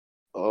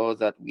all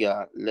that we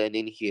are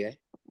learning here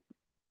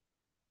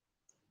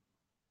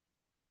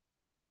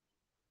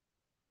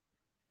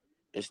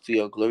is to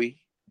your glory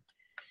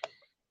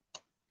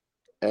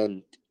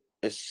and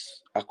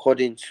is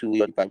according to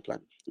your divine plan.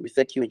 We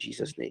thank you in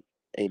Jesus' name.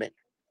 Amen.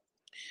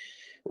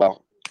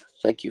 Wow.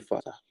 Thank you,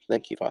 Father.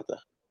 Thank you, Father.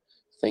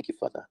 Thank you,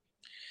 Father.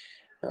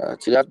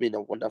 Today has been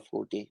a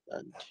wonderful day,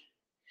 and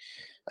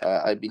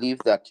I believe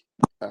that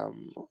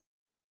um,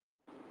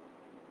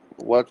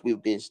 what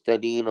we've been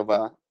studying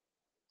over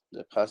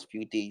the past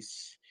few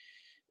days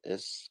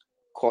is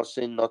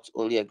causing not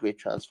only a great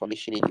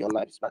transformation in your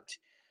lives, but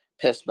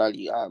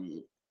personally,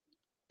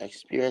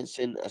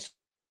 experiencing a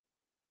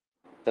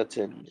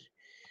certain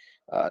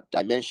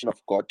dimension of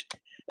God,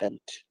 and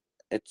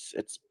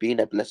it's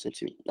been a blessing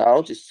to me. Now, I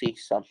want to say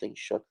something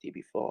shortly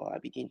before I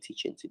begin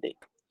teaching today.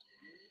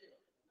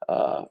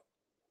 Uh,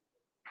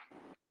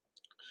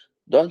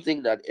 don't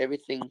think that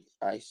everything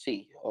I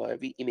say or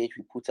every image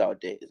we put out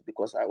there is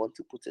because I want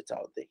to put it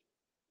out there.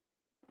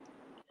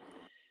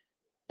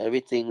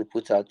 Everything we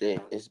put out there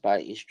is by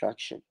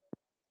instruction.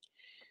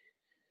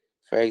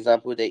 For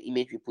example, the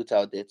image we put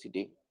out there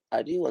today,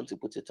 I didn't want to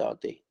put it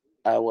out there.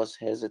 I was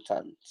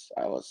hesitant.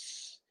 I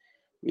was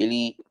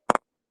really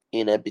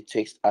in a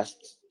betwixt as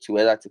to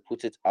whether to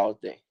put it out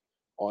there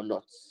or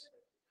not.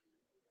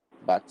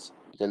 But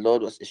the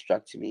Lord was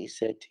instructing me. He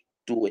said,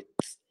 do it,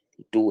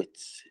 do it.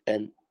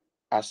 And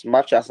as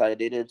much as I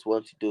didn't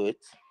want to do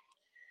it,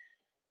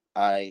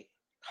 I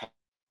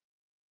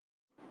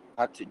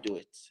had to do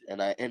it.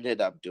 And I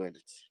ended up doing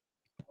it.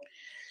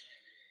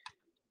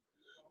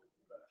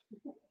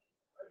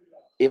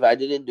 If I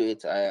didn't do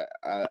it,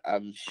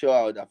 I'm sure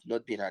I would have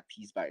not been at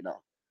peace by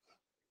now.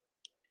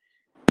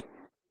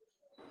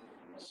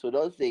 So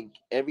don't think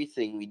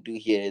everything we do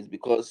here is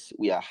because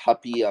we are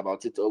happy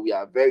about it or we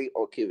are very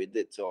okay with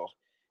it, or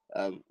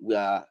we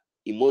are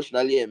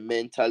emotionally and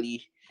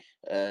mentally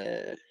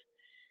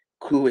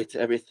cool with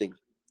everything.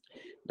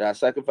 There are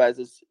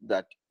sacrifices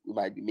that we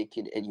might be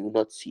making and you will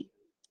not see.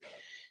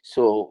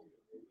 So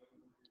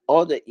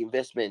all the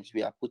investments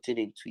we are putting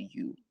into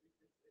you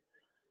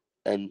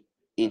and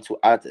into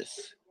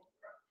others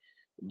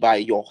by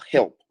your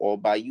help or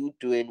by you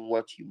doing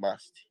what you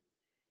must,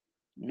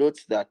 note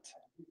that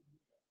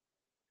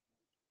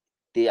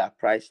they are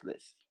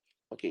priceless.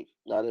 Okay,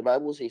 now the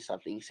Bible says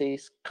something. It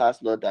says,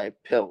 cast not thy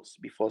pearls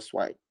before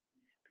swine,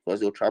 because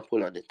they'll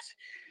trample on it.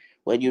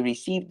 When you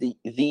receive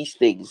these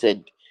things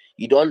and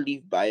you don't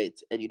live by it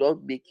and you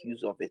don't make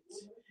use of it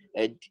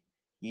and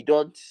you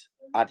don't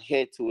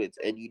adhere to it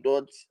and you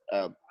don't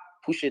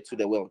push it to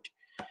the world,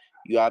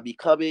 you are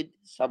becoming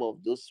some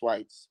of those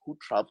swines who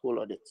trample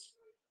on it.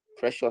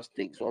 Precious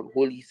things, on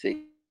holy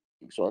things,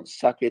 on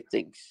sacred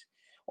things,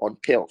 on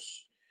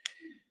pearls.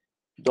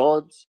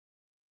 Don't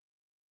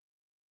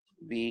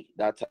be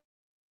that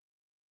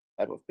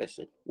type of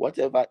person.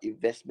 Whatever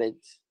investment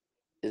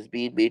is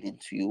being made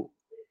into you,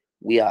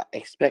 we are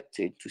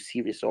expected to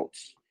see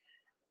results.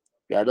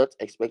 We are not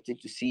expecting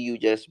to see you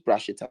just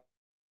brush it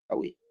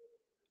away.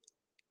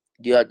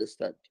 Do you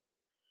understand?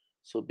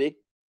 So make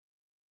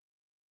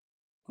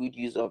good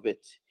use of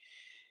it.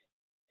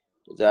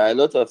 There are a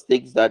lot of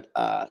things that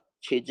are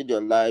changing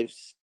your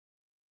lives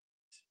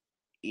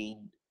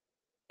in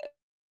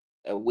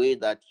a way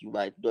that you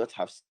might not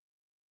have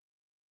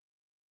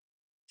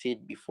seen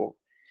before.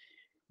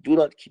 Do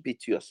not keep it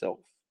to yourself.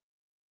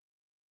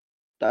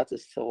 That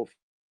is selfishness.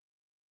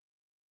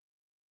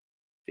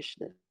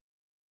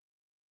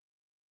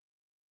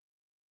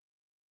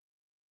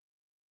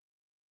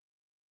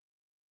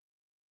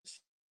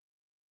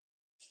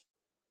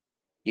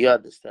 Do you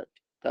understand?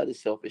 That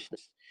is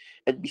selfishness.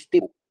 And be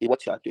stable in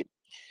what you are doing.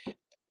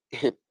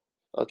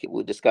 Okay,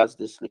 we'll discuss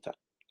this later.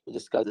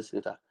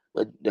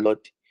 When the Lord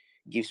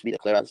gives me the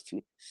clearance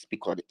to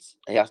speak on it.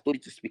 And He has told me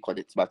to speak on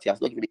it, but He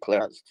has not given me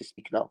clearance to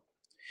speak now.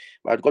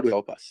 But God will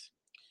help us.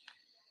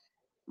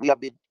 We have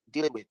been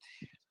dealing with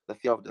the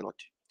fear of the Lord.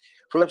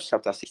 Proverbs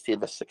chapter 16,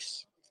 verse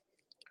 6.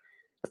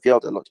 The fear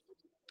of the Lord.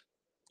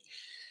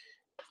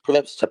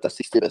 Proverbs chapter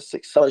 16, verse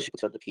 6. Someone should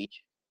put it on the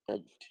page.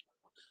 And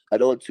I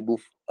don't want to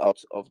move out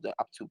of the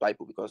up to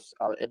Bible because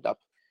I'll end up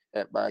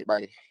my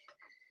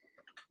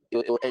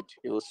it will end.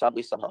 It will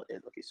somehow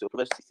end. Okay, so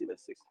Proverbs 16,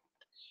 verse 6.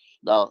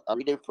 Now I'm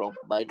reading from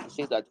mine. It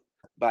says that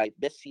by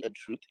mercy and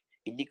truth,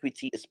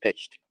 iniquity is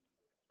purged.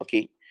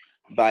 Okay,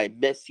 by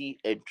mercy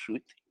and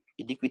truth,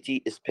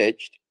 iniquity is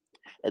purged.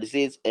 And it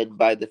says, and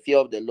by the fear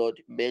of the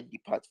Lord, men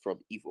depart from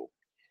evil.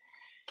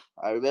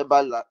 I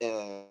remember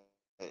the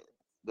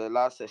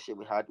last session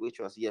we had,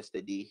 which was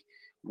yesterday,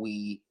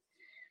 we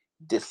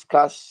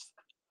discussed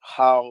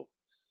how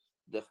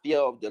the fear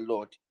of the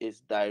Lord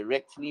is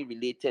directly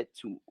related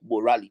to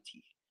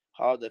morality,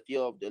 how the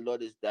fear of the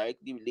Lord is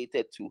directly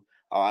related to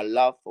our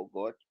love for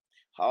God,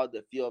 how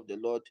the fear of the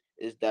Lord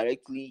is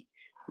directly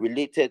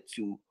related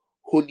to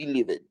holy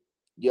living.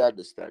 Do you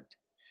understand?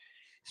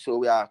 So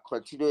we are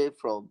continuing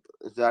from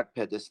that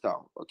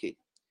pedestal. Okay.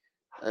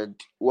 And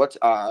what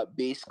our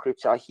base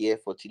scripture here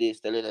for today is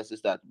telling us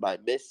is that by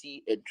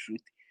mercy and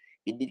truth,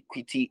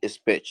 iniquity is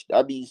purged.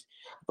 That means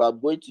if I'm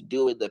going to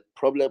deal with the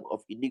problem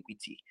of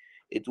iniquity,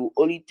 it will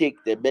only take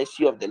the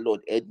mercy of the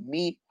Lord and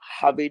me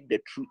having the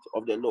truth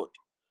of the Lord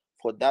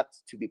for that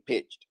to be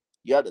purged.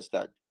 You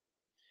understand?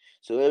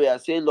 So when we are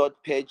saying, Lord,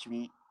 purge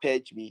me,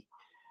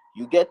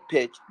 you get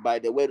purged by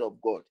the word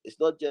of God. It's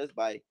not just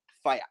by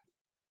fire.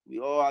 We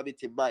all have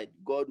it in mind.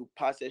 God will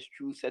pass us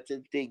through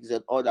certain things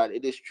and all that.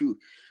 It is true.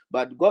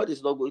 But God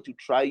is not going to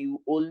try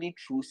you only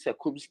through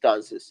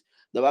circumstances.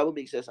 The Bible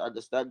makes us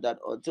understand that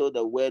until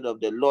the word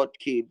of the Lord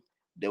came,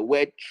 the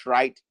word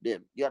tried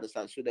them. You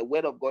understand? So the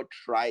word of God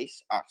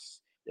tries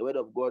us. The word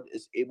of God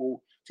is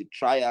able to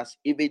try us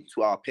even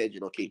to our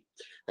purging. Okay.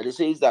 And it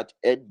says that,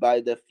 and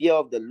by the fear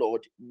of the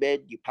Lord, men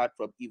depart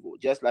from evil,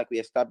 just like we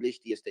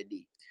established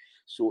yesterday.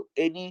 So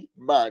any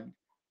man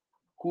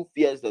who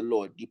fears the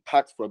Lord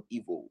departs from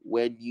evil.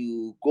 When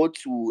you go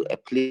to a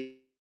place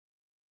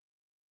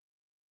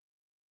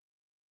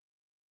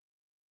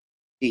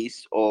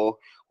or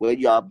when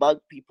you are among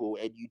people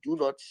and you do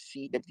not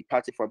see them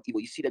departing from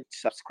evil, you see them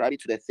subscribing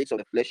to the things of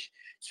the flesh,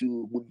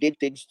 to mundane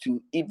things,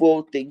 to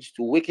evil things,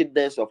 to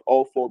wickedness of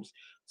all forms,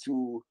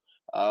 to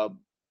um,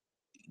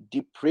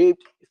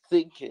 depraved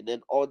thinking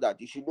and all that.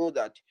 You should know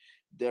that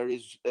there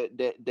is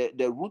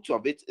the root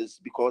of it is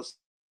because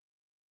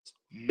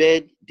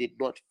men did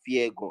not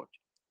fear God.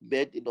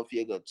 Men did not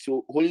fear God.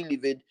 So holy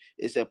living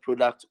is a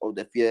product of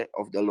the fear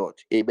of the Lord.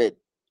 Amen.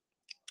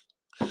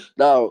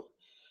 Now,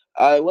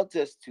 I want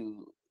us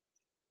to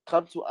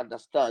come to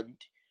understand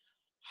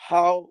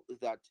how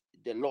that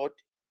the Lord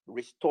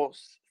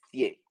restores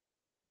fear.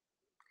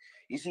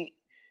 You see,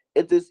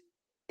 it is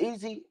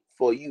easy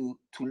for you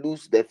to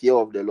lose the fear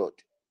of the Lord.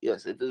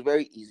 Yes, it is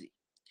very easy.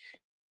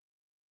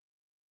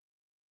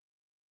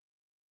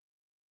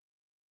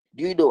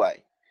 Do you know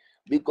why?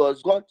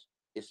 Because God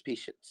is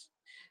patient.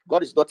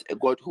 God is not a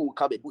God who will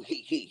come and do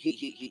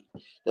hey.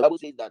 The Bible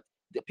says that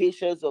the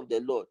patience of the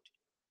Lord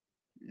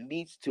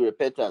leads to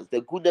repentance.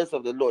 The goodness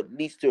of the Lord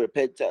leads to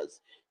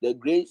repentance. The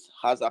grace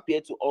has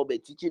appeared to all men,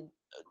 teaching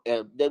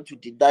them to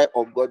deny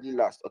ungodly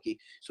lust. Okay,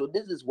 so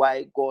this is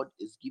why God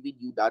is giving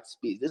you that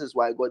space. This is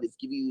why God is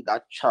giving you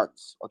that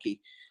chance. Okay,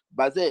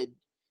 but then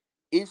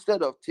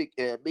instead of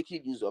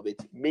making use of it,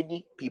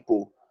 many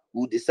people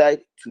will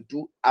decide to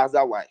do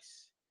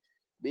otherwise.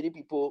 Many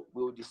people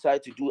will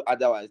decide to do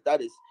otherwise.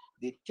 That is,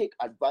 they take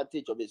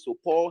advantage of it. So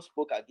Paul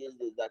spoke against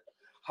this, that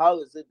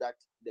how is it that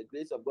the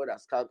grace of God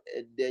has come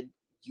and then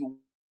you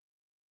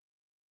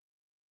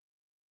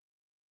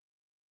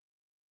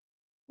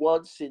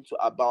want sin to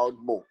abound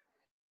more?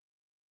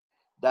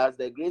 Does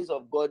the grace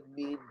of God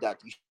mean that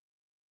you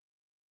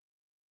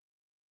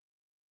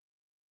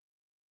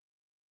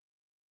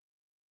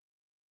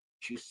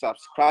should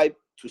subscribe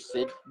to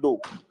sin?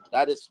 No. Does the grace of God mean that you should subscribe to wickedness? No.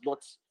 That is not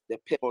the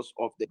purpose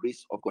of the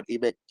grace of God.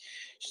 Amen.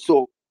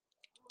 So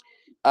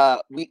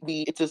we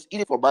it is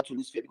easy for man to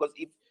lose fear because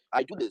if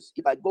I do this,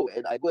 if I go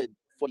and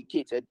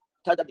fornicate and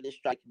thunder didn't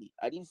strike me,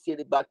 I didn't see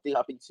any bad thing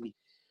happen to me.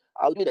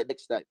 I'll do it the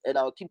next time and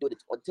I'll keep doing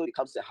it until it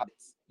becomes a habit.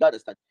 You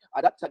understand?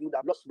 At that time, you would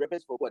have lost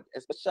reverence for God,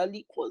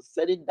 especially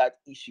concerning that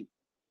issue.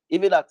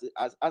 Even as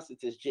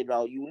it is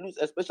general, you lose,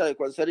 especially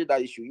concerning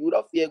that issue. You would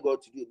not fear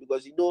God to do it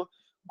because you know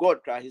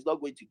God Christ is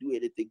not going to do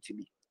anything to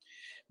me.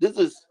 This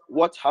is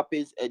what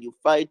happens, and you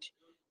find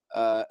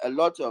a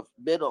lot of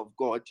men of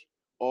God,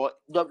 or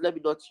not, let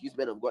me not use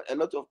men of God, a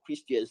lot of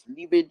Christians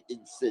living in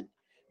sin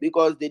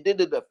because they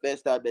did it the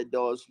first time and there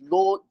was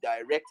no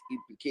direct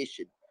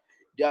implication.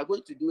 They are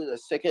going to do it a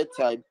second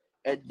time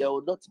and there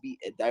will not be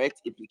a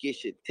direct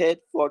implication. Third,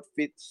 fourth,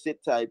 fifth,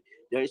 sixth time,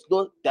 there is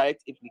no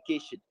direct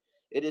implication.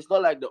 It is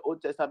not like the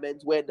Old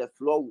Testament where the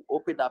floor will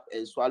open up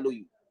and swallow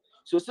you.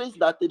 So since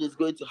nothing is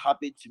going to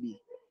happen to me,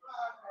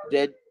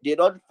 then they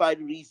don't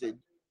find reason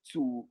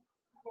to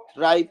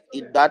thrive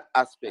in that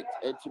aspect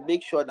and to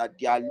make sure that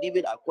they are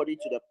living according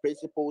to the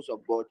principles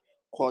of God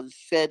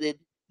concerning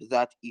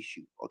that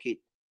issue. Okay.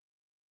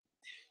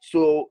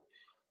 So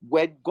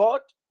when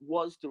God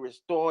wants to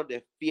restore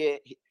the fear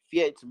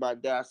into man,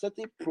 there are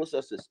certain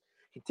processes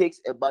he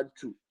takes a man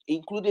through,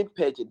 including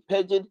purging.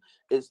 Purging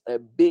is a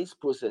base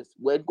process.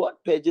 When God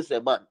purges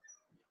a man,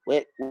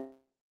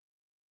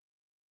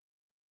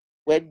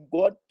 when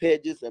God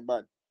purges a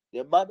man,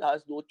 the man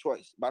has no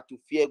choice but to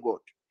fear God.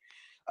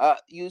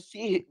 You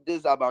see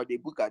this about the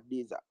book of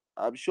Nebuchadnezzar.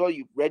 I'm sure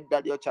you've read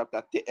Daniel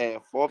chapter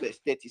 4 verse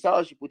 30.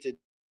 Someone should put it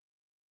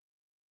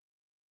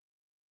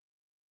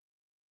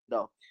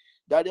now.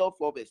 Daniel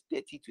 4 verse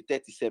 30 to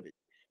 37.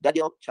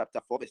 Daniel chapter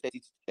 4 verse 30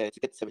 to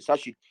 37. Someone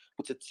should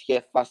put it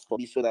here fast for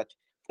me so that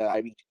I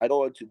read. I don't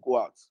want to go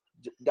out.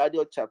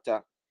 Daniel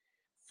chapter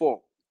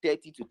 4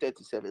 30 to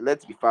 37.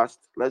 Let's be fast.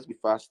 Let's be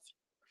fast.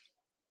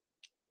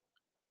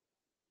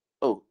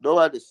 Oh, no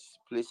one is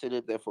placing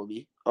it there for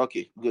me.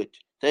 Okay, good.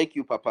 Thank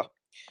you, Papa.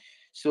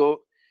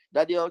 So,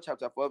 Daniel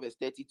chapter 4, verse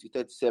 30 to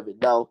 37.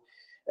 Now,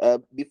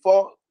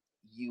 before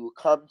you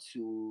come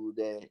to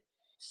the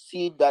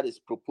scene that is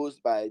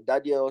proposed by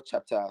Daniel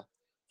chapter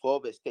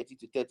 4, verse 30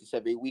 to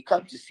 37, we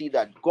come to see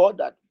that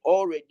God had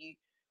already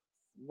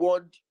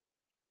warned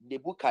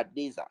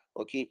Nebuchadnezzar,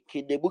 okay,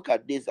 King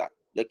Nebuchadnezzar.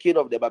 the king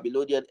of the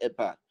Babylonian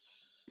Empire,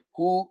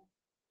 who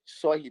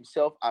saw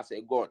himself as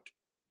a god.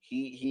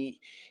 He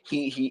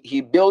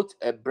built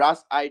a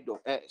brass idol,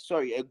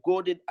 a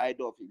golden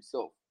idol of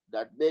himself,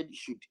 that men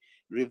should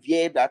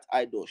revere that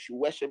idol, should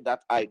worship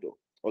that idol.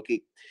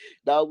 Okay,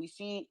 now we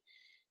see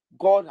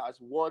God has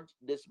warned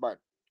this man.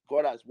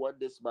 God has warned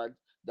this man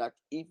that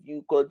if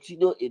you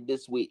continue in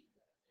this way,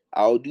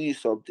 I'll do you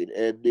something.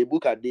 And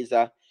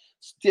Nebuchadnezzar,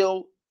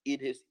 still in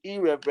his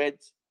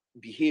irreverent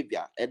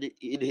behavior and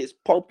in his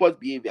pompous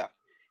behavior,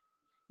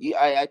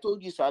 I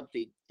told you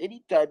something.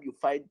 Anytime you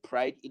find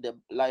pride in the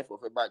life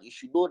of a man, you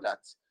should know that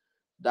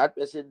that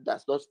person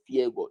does not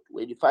fear God.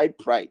 When you find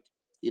pride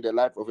in the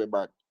life of a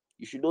man,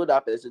 you should know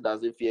that person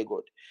doesn't fear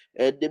God.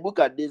 And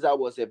Nebuchadnezzar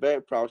was a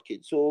very proud king.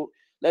 So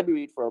let me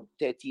read from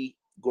 30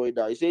 going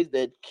down. It says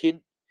that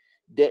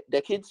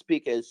the king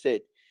spake and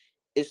said,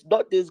 it's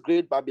not this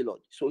great Babylon.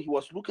 So he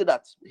was looking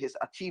at his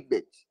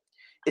achievements.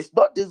 It's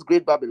not this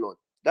great Babylon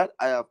that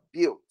I have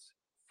built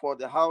for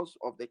the house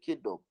of the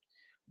kingdom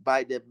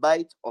by the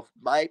might of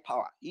my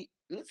power.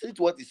 Listen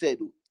to what he said.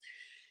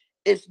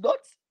 It's not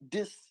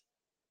this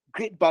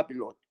great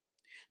Babylon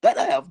that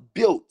I have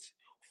built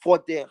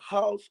for the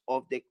house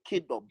of the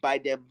kingdom by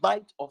the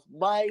might of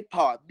my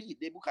power, me,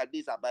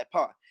 Nebuchadnezzar, my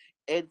power,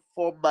 and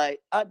for my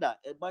honor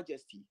and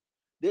majesty.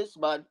 This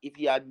man, if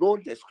he had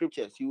known the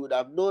scriptures, he would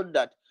have known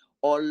that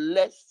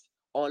unless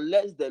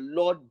the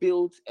Lord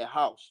builds a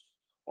house,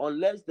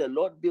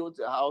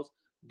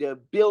 the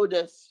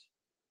builders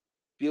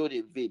build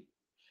in vain.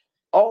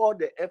 All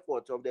the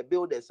efforts of the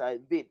builders are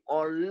in vain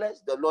unless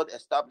the Lord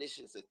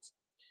establishes it.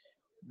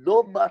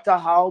 No matter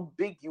how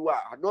big you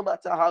are, no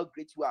matter how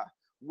great you are,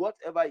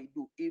 whatever you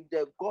do, if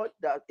God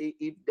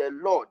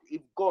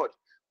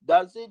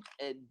doesn't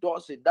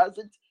endorse it,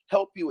 doesn't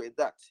help you with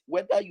that,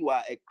 whether you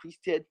are a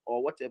Christian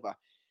or whatever,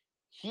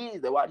 he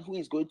is the one who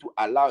is going to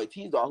allow it.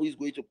 He's the one who is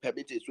going to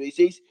permit it. So he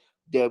says,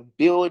 the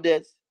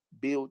builders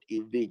build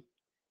in vain.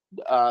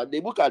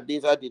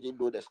 Nebuchadnezzar didn't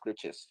know the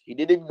scriptures. He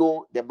didn't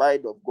know the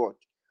mind of God.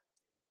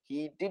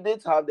 He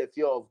didn't have the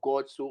fear of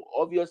God, so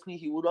obviously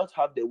he would not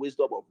have the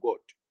wisdom of God.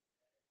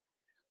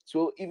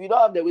 So if you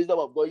don't have the wisdom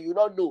of God, you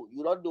don't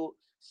know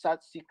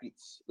such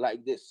secrets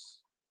like this.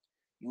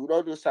 You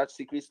don't know such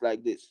secrets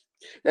like this.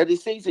 And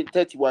it says in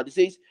 31, it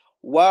says,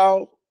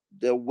 while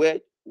the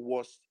word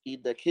was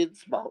in the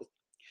king's mouth,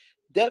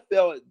 there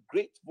fell a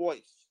great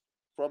voice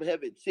from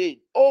heaven, saying,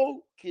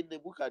 O King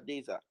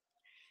Nebuchadnezzar,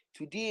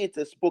 to thee it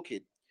is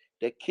spoken,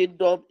 the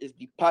kingdom is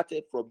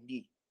departed from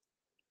thee.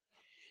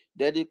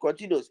 Then it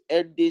continues,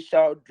 and they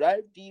shall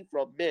drive thee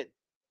from men,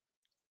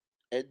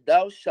 and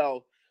thou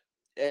shalt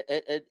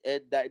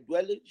and thy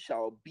dwelling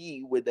shall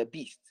be with the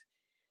beasts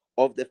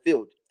of the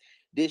field.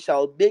 They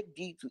shall make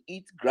thee to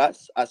eat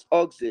grass as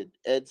oxen,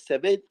 and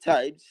 7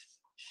 times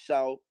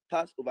shall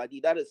pass over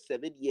thee. That is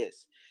 7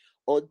 years,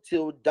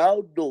 until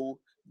thou know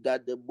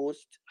that the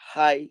Most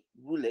High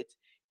ruleth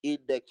in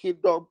the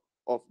kingdom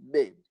of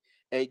men,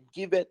 and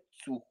giveth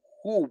to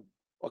whom,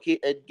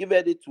 and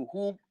giveth it to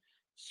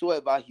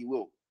whomsoever he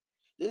will.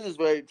 This is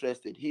very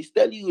interesting. He's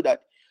telling you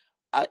that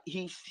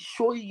he's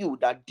showing you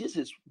that this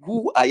is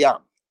who I am.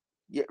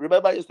 Yeah,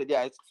 remember yesterday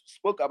I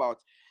spoke about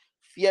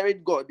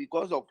fearing God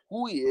because of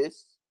who he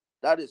is,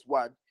 that is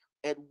one,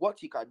 and what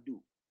he can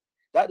do.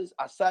 That is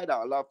aside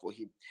our love for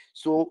him.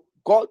 So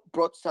God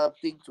brought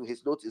something to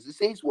his notice. He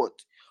says what?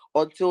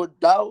 Until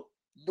thou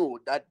know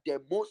that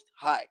the Most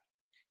High,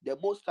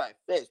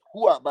 first,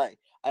 who am I?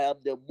 I am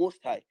the Most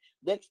High.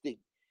 Next thing,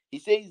 he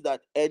says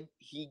that, and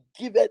he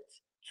giveth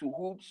to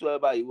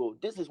whomsoever he will.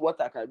 This is what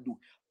I can do.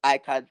 I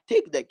can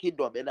take the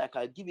kingdom and I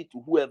can give it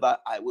to whoever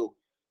I will.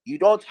 You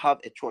don't have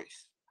a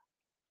choice.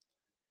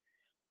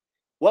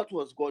 What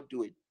was God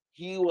doing?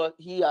 He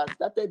has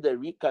started the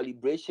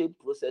recalibration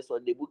process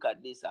on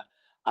Nebuchadnezzar.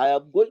 I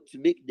am going to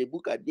make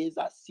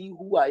Nebuchadnezzar see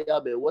who I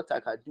am and what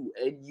I can do,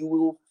 and you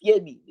will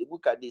fear me,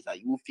 Nebuchadnezzar.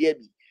 You will fear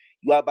me.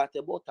 You are but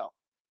a mortal.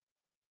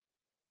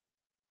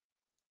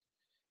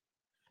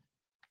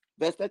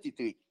 Verse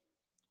 33.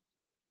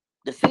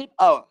 The same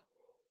hour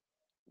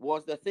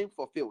was the thing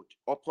fulfilled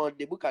upon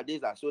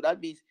Nebuchadnezzar. So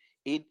that means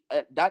in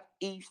that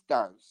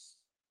instance,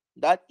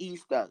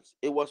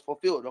 it was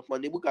fulfilled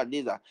upon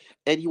Nebuchadnezzar,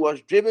 and he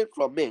was driven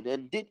from men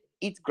and did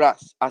eat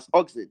grass as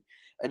oxen,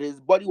 and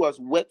his body was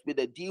wet with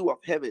the dew of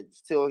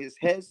heavens, till his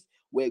hairs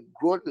were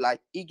grown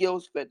like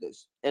eagle's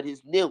feathers, and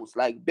his nails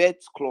like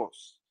birds'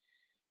 claws.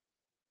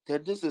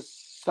 Then this is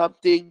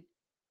something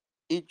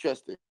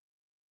interesting.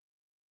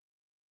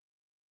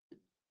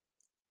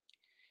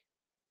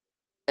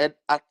 And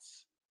at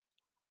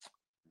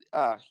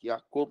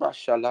Yakoba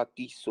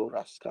Shalati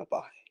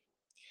Soraskabai.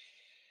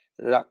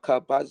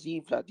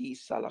 Rakabazi Vladi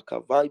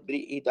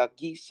Salakavibri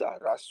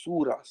Edagisa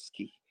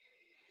Rasuraski.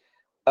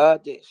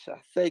 Adesha.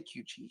 Thank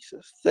you,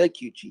 Jesus.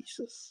 Thank you,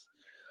 Jesus.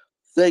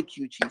 Thank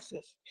you,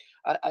 Jesus.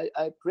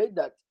 I pray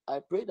that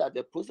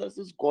the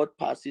processes God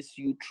passes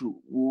you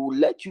through will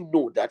let you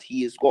know that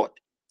He is God.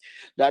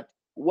 That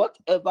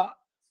whatever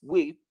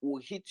wave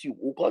will hit you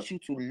will cause you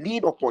to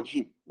lean upon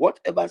Him.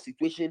 Whatever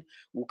situation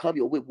will come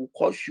your way will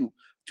cause you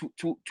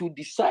to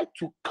decide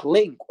to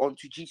cling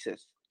onto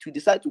Jesus, to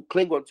decide to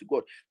cling onto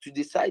God, to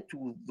decide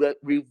to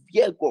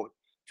revere God,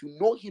 to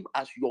know him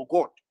as your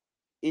God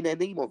in the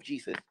name of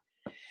Jesus.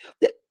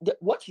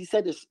 What he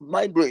said is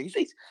mind-blowing. He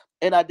says,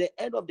 and at the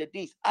end of the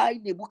days, I,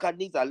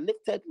 Nebuchadnezzar,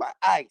 lifted my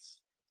eyes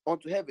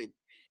unto heaven,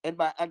 and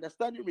my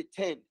understanding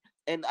returned,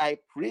 and I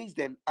praised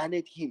and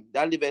honored him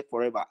that liveth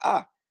forever.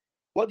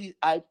 What is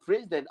I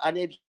praised and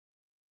honored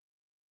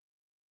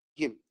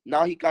him?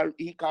 Now he can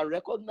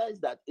recognize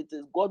that it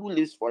is God who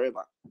lives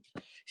forever.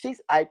 He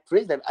says, I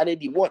praised and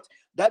honored him. What?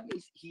 That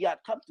means he had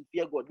come to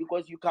fear God,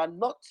 because you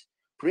cannot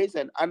praise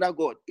and honor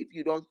God if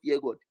you don't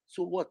fear God.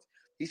 So what?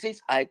 He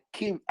says, I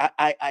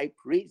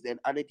praised and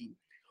honored him,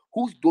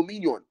 whose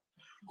dominion,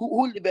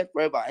 who liveth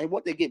forever. And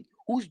what again?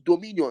 Whose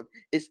dominion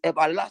is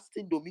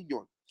everlasting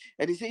dominion.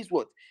 And he says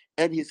what?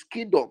 And his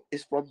kingdom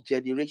is from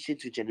generation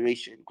to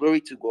generation. Glory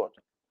to God.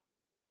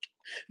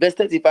 Verse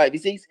 35, he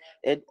says,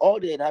 and all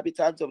the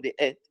inhabitants of the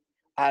earth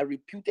are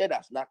reputed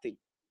as nothing.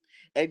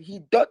 And he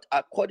doth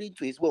according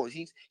to his will.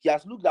 He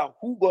has looked at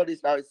who God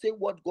is now and saying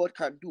what God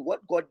can do,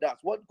 what God does,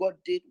 what God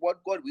did,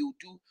 what God will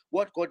do,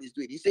 what God is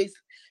doing. He says,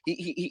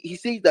 he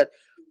says that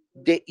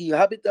the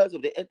inhabitants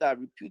of the earth are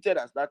reputed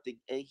as nothing,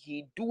 and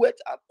he doeth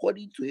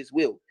according to his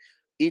will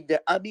in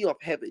the army of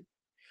heaven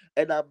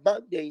and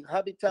among the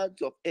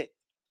inhabitants of earth,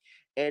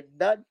 and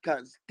none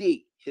can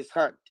stay his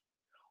hand,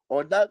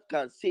 or none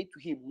can say to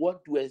him,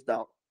 what doest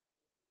thou?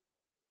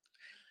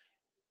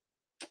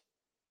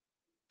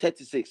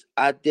 36.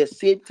 At the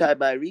same time,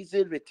 my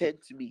reason returned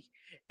to me,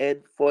 and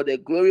for the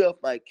glory of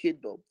my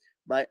kingdom,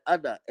 my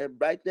honor and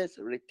brightness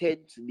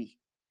returned to me,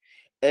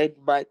 and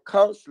my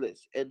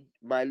counselors and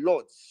my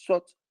lords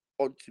sought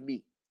unto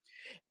me,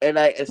 and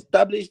I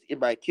established in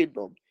my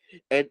kingdom,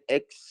 and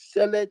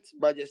excellent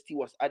majesty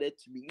was added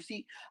to me. You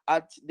see,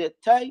 at the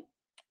time,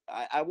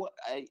 I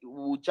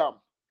will jump.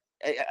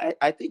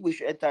 I think we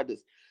should enter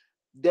this.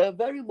 The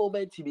very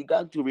moment he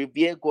began to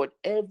revere God,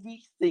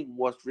 everything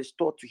was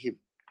restored to him.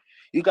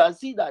 You can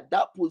see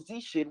that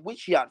position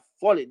which he had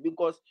fallen,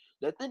 because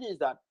the thing is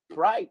that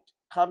pride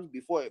comes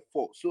before a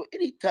fall. So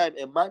anytime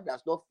a man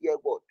does not fear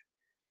God,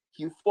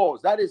 he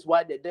falls. That is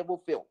why the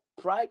devil fell.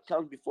 Pride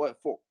comes before a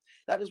fall.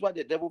 That is why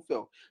the devil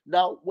fell.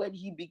 Now, when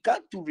he began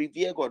to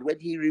revere God, when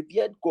he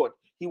revered God,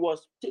 he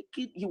was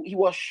taken, he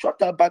was shot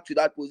back to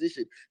that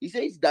position. He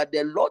says that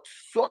the Lord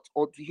sought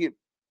unto him,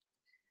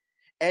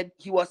 and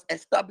he was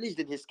established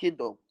in his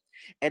kingdom,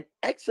 and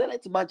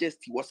excellent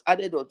majesty was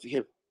added unto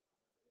him.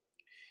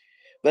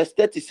 Verse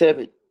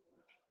 37.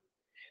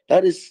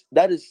 That is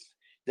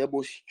the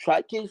most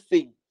striking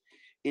thing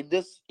in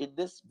this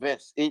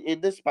verse, in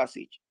this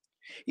passage.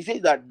 He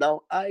says that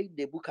now I,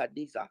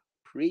 Nebuchadnezzar,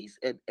 praise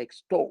and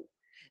extol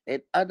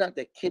and honor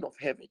the King of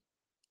heaven,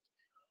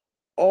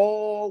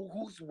 all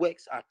whose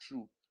works are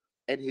true,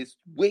 and his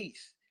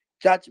ways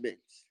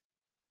judgments,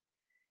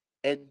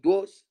 and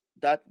those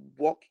that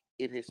walk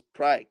in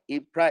pride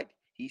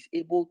he is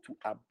able to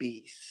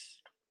abase.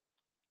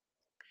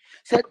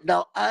 Said,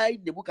 now I,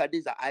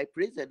 Nebuchadnezzar, I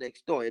praise and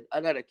extol and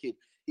honor the king.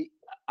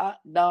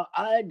 Now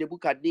I,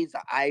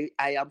 Nebuchadnezzar, I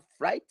am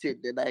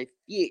frightened and I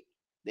fear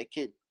the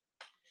king.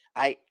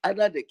 I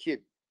honor the king.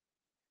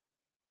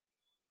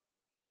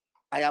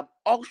 I am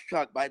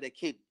awestruck by the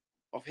king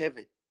of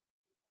heaven.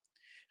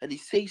 And he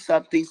says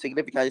something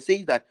significant. He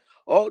says that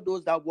all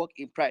those that walk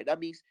in pride, that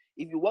means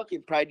if you walk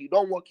in pride, you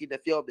don't walk in the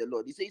fear of the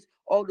Lord. He says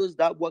all those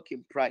that walk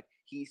in pride,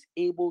 he is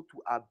able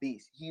to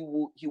abase. He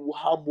will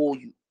humble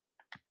you.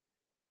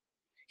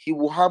 He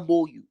will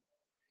humble you.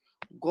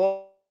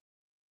 God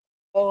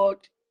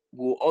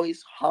will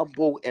always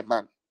humble a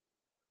man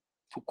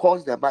to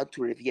cause the man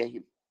to revere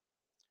him.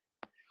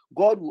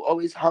 God will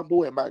always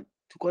humble a man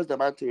to cause the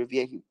man to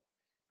revere him.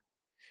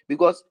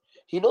 Because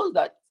he knows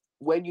that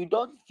when you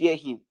don't fear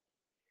him,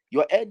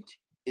 your end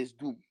is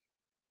doom.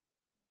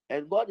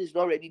 And God is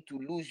not ready to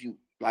lose you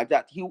like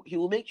that. He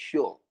will make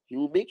sure. He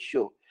will make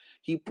sure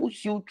he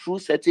puts you through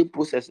certain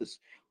processes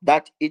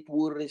that it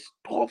will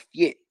restore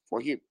fear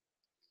for him.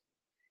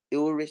 It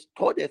will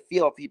restore the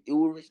fear of him. It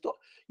will restore.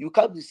 You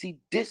come to see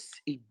this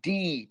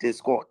indeed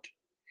is God.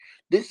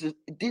 This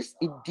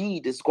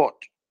indeed is God.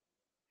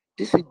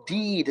 This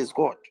indeed is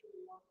God.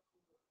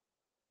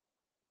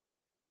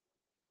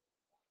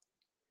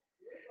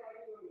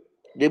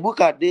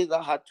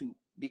 Nebuchadnezzar had to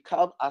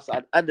become as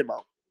an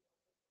animal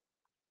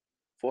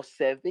for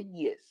 7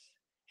 years.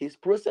 His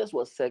process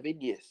was 7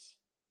 years.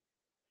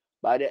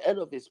 By the end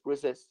of his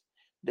process,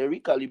 the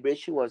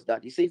recalibration was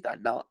that he says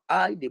that now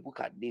I,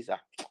 Nebuchadnezzar,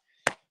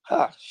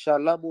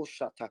 Shalamo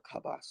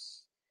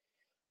Shatakabas,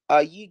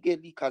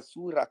 Ayigeli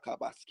Kasura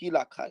Kabas,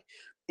 Kilakai.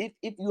 If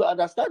you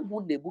understand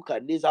who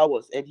Nebuchadnezzar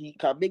was, and he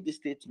can make the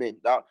statement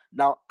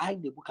now I,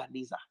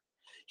 Nebuchadnezzar,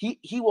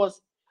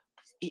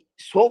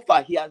 so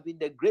far he has been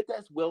the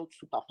greatest world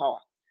superpower.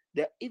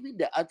 Even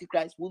the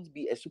Antichrist won't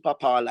be a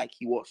superpower like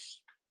he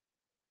was.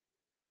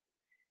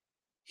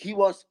 He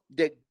was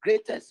the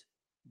greatest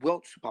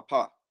world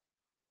superpower.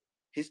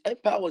 His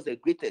empire was the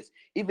greatest.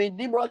 Even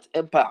Nimrod's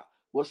empire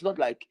was not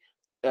like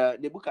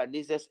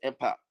Nebuchadnezzar's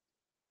empire.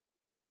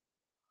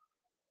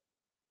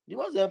 The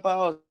was empire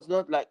was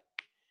not like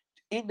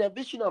in the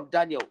vision of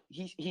Daniel.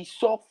 He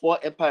saw 4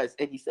 empires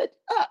and he said,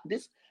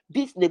 this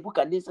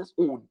Nebuchadnezzar's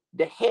own,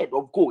 the head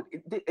of gold.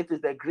 It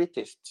is the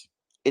greatest.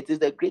 It is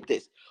the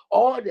greatest.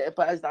 All the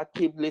empires that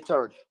came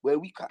later on were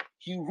weaker.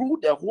 He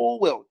ruled the whole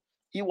world.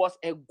 He was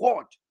a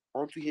god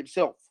unto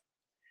himself.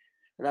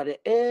 And at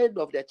the end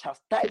of the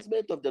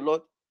chastisement of the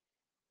Lord,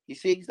 he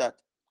says that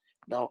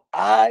now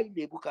I,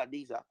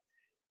 Nebuchadnezzar,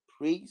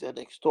 praise and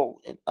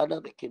extol and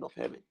honor the King of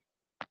heaven.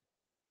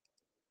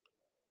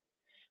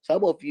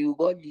 Some of you,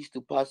 God needs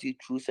to pass you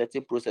through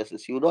certain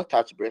processes. You will not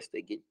touch breast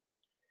again.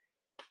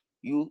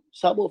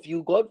 Some of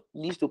you, God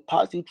needs to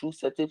pass you through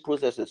certain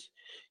processes.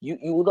 You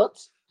will not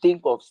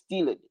think of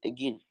stealing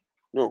again.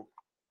 No.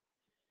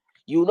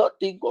 You will not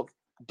think of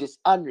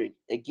dishonoring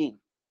again.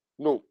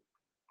 No.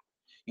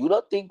 You will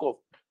not think of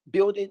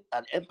building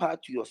an empire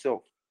to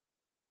yourself.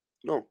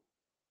 No.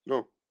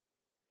 No.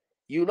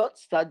 You will not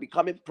start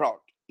becoming proud.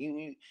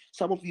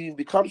 Some of you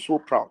become so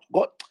proud.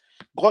 God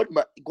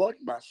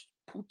must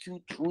put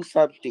you through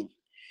something.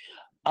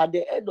 At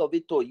the end of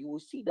it all, you will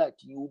see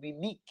that you will be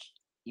meek,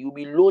 you will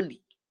be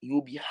lowly, you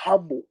will be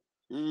humble.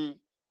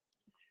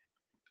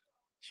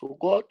 So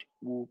God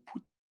will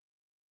put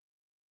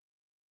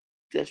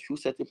us through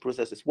certain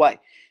processes. Why?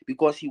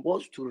 Because He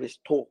wants to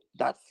restore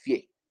that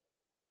fear.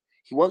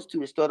 He wants to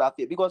restore that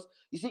fear. Because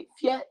you see,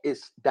 fear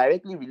is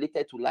directly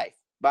related to life.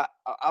 But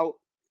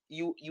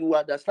you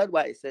understand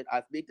why I said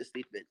I've made the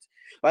statement.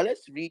 But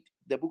let's read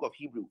the book of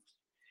Hebrews.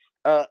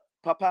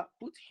 Papa,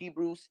 put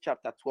Hebrews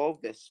chapter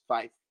 12, verse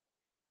 5.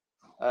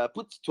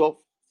 Put 12,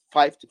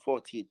 5 to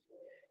 14.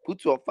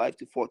 Put 12, 5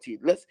 to 14.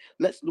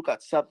 Let's look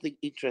at something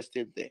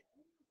interesting there.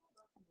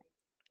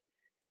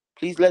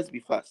 Please, let's be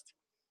fast.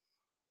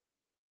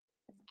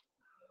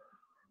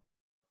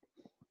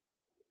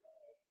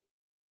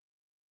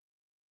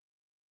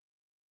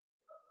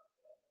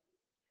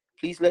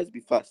 Please, let's be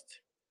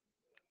fast.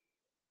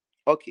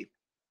 Okay.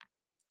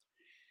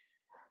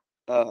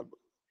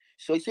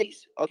 So it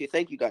says, okay,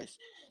 thank you guys.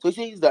 So it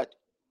says that,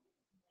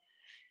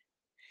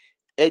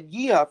 and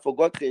ye have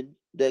forgotten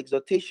the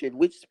exhortation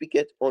which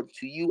speaketh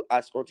unto you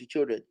as unto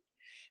children.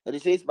 And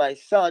it says, my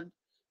son,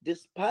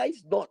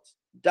 despise not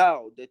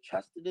thou the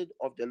chastening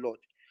of the Lord,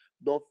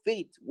 nor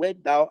faint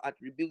when thou art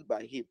rebuked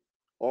by him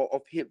or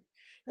of him.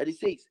 And it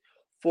says,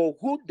 for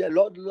whom the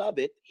Lord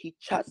loveth, he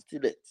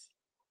chasteneth.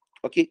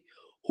 Okay,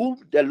 whom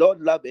the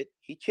Lord loveth,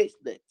 he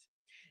chasteneth,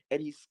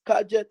 and he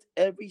scourgeth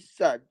every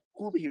son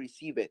whom he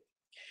receiveth.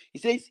 He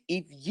says,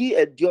 if ye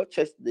endure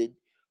chastening,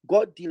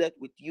 God dealeth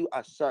with you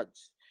as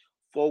sons.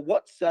 For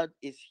what son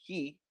is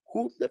he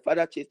whom the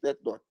Father chasteneth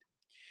not?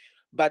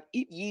 But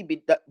if ye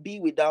be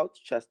without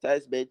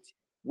chastisement,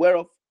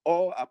 whereof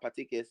all are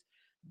partakers,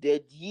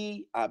 then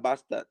ye are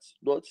bastards,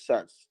 not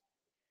sons.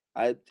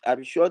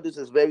 I'm sure this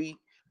is very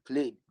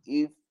plain.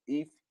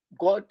 If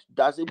God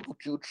doesn't put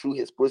you through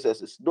his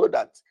processes, know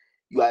that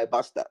you are a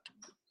bastard.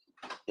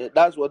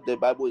 That's what the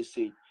Bible is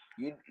saying.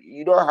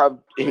 You don't have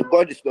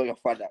God is not your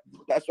father.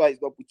 That's why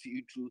he's not putting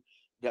you through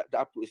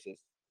that process.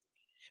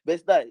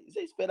 Verse 9, it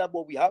says,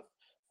 furthermore, we have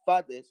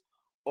fathers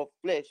of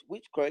flesh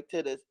which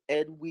corrected us,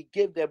 and we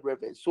gave them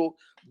reverence. So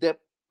the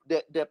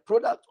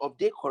product of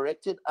they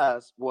correcting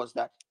us was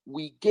that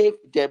we gave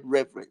them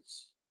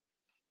reverence.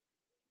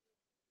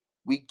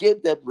 We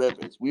gave them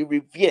reverence. We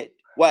revered.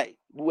 Why?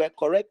 We were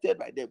corrected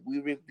by them. We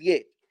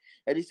revered.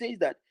 And it says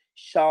that,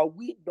 shall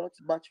we not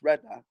much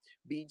rather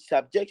be in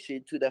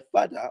subjection to the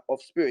Father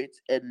of spirits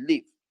and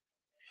live?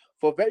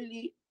 For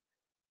verily,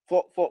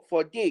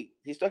 for they,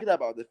 he's talking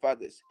about the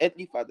fathers,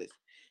 earthly fathers,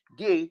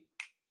 they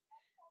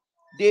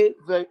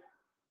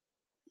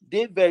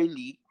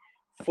verily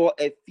for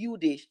a few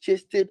days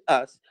chastened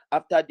us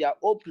after their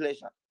own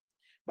pleasure,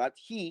 but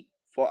he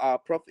for our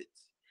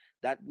profits,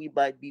 that we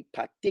might be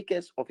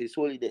partakers of his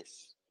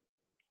holiness.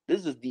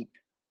 This is deep.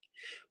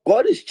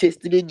 God is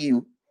chastening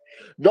you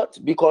not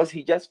because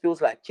he just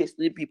feels like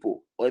chastening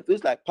people or it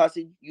feels like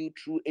passing you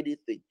through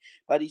anything,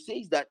 but he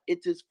says that it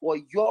is for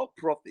your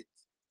profit,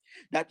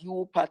 that you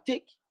will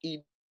partake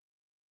in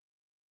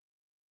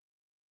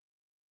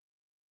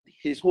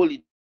his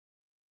holiness.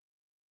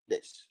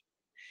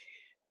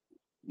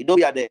 We know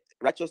we are the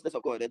righteousness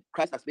of God, and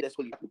Christ has made us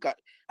holy. Look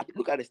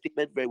at the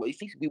statement very well. He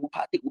says we will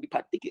partake, we'll be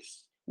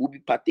partakers. We'll be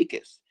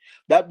partakers.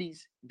 That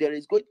means there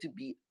is going to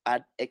be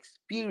an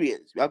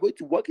experience. We are going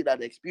to work in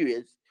an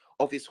experience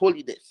of his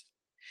holiness.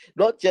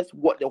 Not just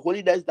what the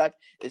holiness that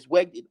is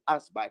worked in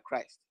us by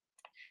Christ.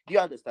 Do you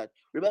understand?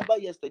 Remember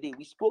yesterday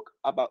we spoke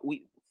about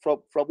from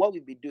what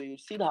we've been doing.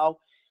 You've seen how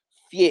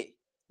the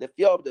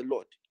fear of the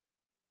Lord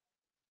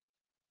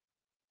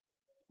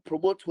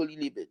promotes holy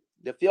living.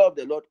 The fear of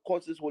the Lord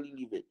causes holy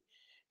living.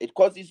 It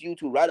causes you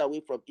to run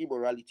away from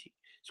immorality.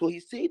 So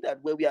he's saying that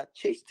when we are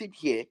chastened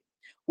here,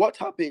 what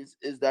happens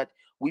is that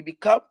we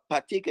become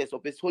partakers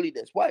of his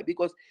holiness. Why?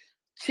 Because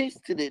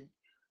chastening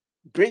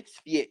breaks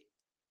fear.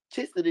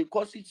 Chastening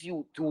causes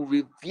you to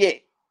revere.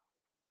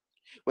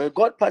 When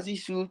God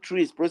passes you through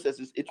his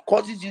processes, it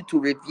causes you to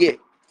revere.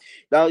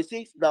 Now it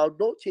says, now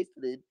no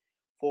chastening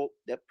for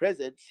the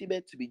present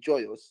seemeth to be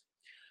joyous,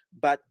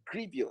 but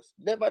grievous.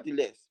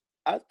 Nevertheless,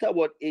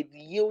 afterward it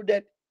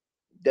yielded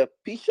the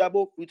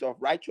peaceable fruit of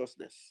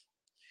righteousness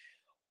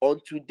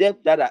unto them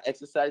that are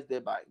exercised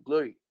thereby.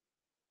 Glory.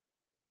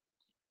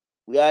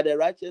 We are the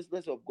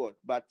righteousness of God.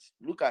 But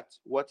look at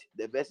what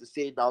the verse is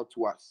saying now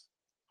to us.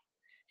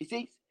 He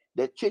says,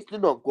 the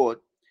chastening of God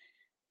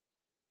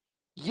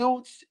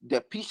yields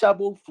the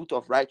peaceable fruit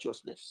of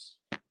righteousness.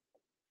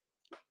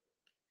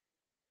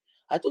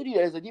 I told you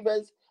there is a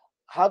difference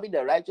having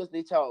the righteous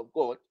nature of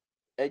God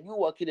and you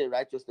walking in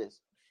righteousness.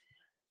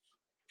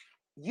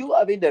 You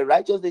having the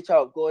righteous nature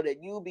of God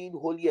and you being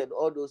holy and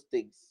all those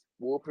things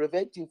will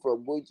prevent you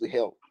from going to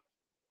hell.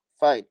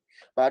 Fine.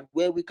 But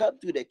when we come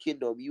to the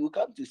kingdom, you will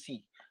come to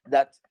see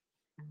that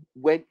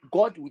when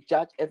God will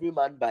judge every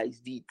man by his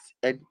deeds,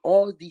 and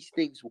all these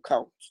things will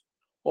count.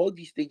 All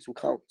these things will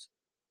count.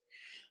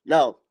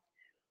 Now,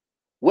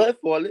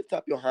 wherefore lift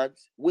up your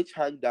hands which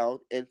hang down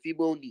and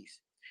feeble knees,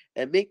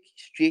 and make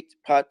straight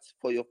paths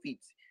for your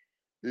feet,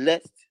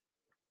 lest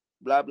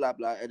blah blah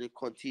blah, and it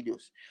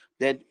continues.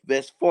 Then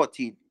verse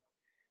 14,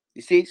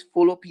 it says,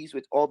 follow peace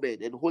with all men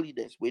and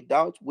holiness,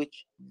 without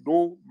which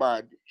no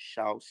man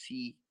shall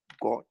see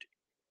God.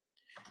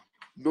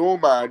 No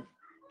man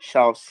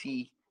shall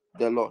see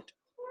the Lord.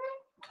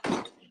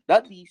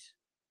 That means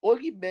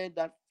only men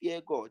that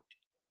fear God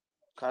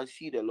can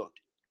see the Lord.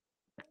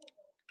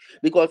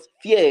 Because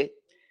fear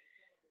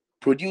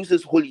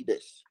produces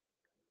holiness.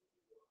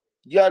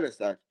 Do you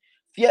understand?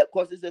 Fear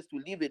causes us to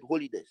live in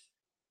holiness.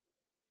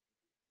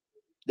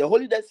 The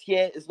holiness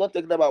here is not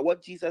talking about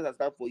what Jesus has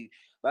done for you,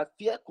 but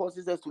fear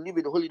causes us to live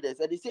in holiness.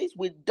 And it says,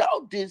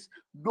 without this,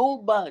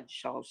 no man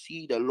shall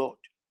see the Lord.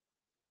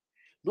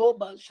 No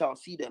man shall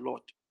see the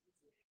Lord.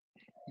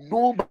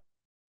 No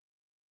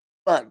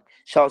man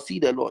shall see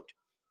the Lord.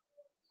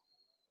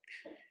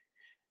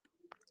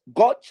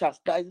 God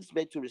chastises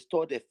men to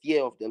restore the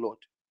fear of the Lord.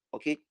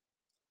 Okay?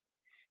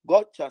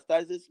 God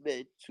chastises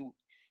men to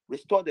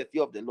restore the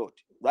fear of the Lord.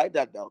 Write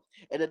that down.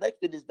 And the next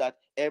thing is that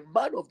a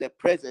man of the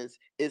presence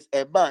is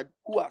a man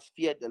who has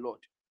feared the Lord.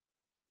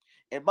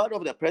 A man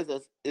of the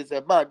presence is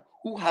a man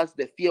who has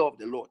the fear of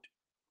the Lord.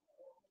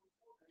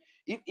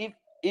 If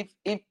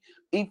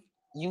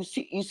you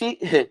see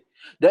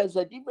there's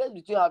a difference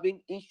between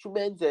having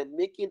instruments and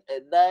making a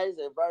nice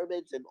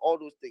environment and all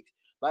those things.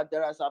 But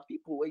there are some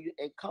people when you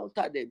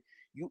encounter them,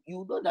 you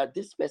know that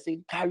this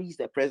person carries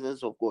the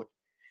presence of God.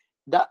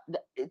 That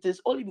it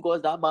is only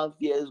because that man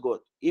fears God.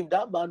 If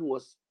that man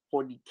was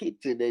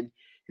fornicating and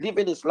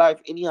living his life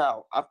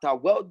anyhow after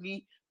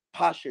worldly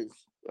passions,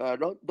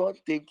 don't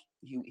think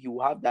he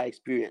will have that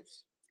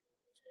experience.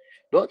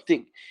 Don't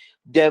think.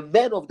 The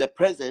men of the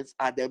presence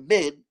are the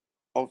men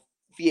of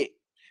fear.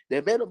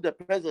 The men of the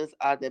presence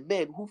are the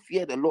men who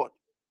fear the Lord.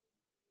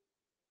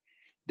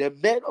 The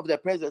men of the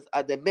presence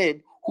are the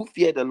men who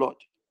fear the Lord.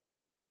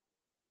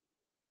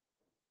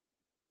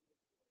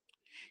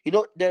 You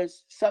know,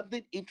 there's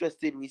something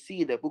interesting we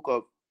see in the book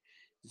of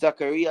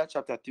Zechariah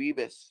chapter 3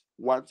 verse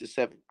 1 to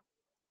 7.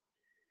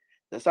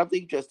 There's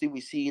something interesting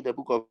we see in the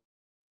book of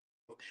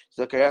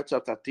Zechariah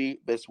chapter 3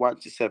 verse 1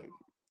 to 7.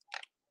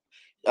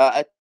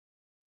 I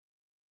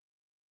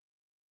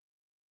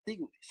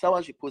think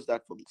someone should post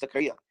that for me.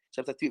 Zechariah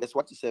chapter 3 verse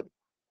 1 to 7.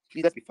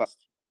 Please, let's be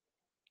fast.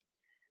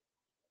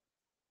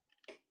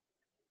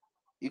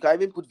 You can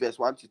even put verse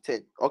 1 to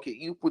 10. Okay,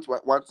 you put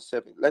 1 to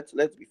 7. Let's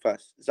be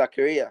fast.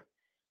 Zechariah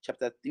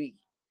chapter 3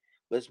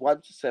 verse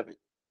 1 to 7.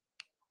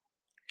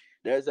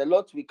 There's a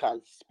lot we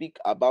can speak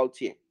about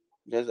here.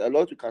 There's a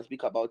lot we can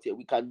speak about here.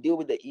 We can deal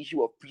with the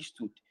issue of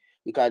priesthood.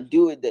 We can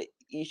deal with the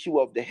issue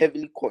of the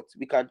heavenly court.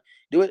 We can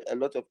deal with a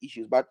lot of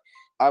issues. But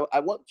I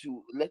want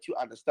to let you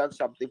understand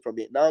something from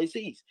it. Now it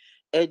says,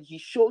 and he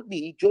showed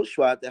me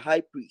Joshua the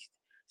high priest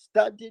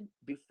standing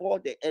before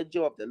the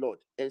angel of the Lord,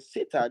 and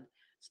Satan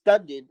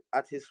standing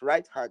at his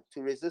right hand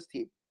to resist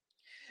him.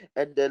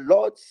 And the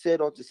Lord said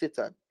unto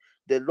Satan,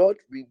 the Lord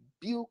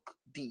rebuke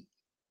thee,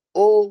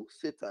 O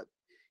Satan,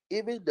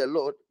 even the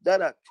Lord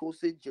that hath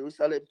chosen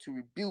Jerusalem to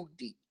rebuke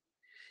thee.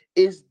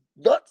 Is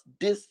not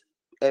this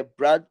a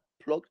brand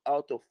plucked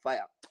out of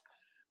fire?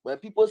 When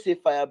people say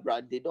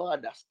firebrand, they don't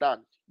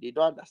understand. They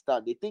don't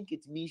understand. They think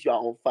it means you are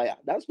on fire.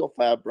 That's not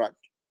firebrand.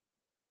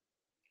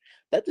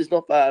 That is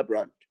not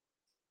firebrand.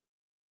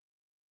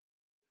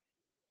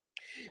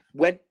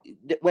 When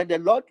the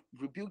Lord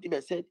rebuked him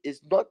and said,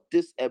 is not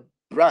this a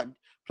brand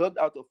plucked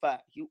out of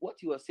fire? What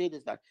he was saying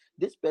is that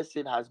this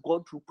person has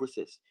gone through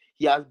process.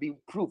 He has been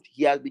proved.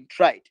 He has been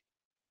tried.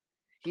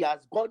 He has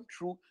gone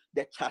through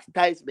the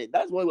chastisement.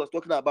 That's what he was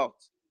talking about.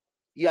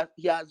 He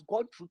has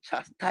gone through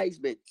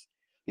chastisement.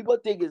 People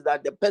think is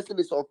that the person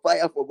is on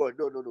fire for God.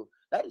 No, no, no.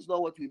 That is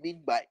not what we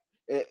mean by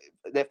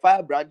the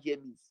firebrand here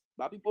means.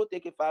 But people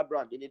take a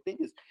firebrand and they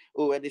think is,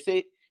 oh, when they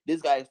say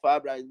this guy is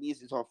firebrand, it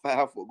means he's on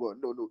fire for God.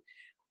 No, no.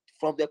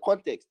 From the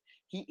context,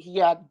 he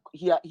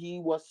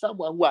was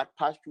someone who had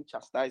passed through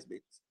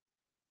chastisement.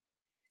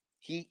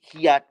 He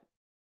had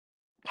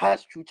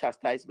passed through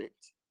chastisement.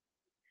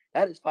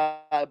 That is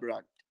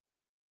firebrand.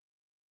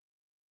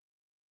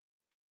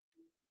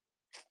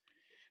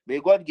 May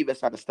God give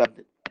us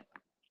understanding.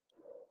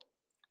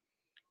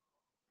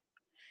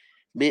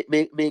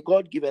 May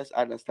God give us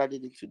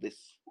understanding into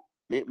this.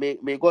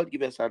 May God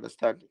give us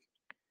understanding.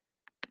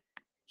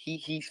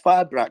 He's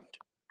firebrand.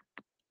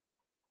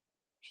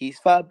 He's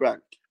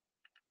firebrand.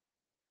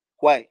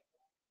 Why?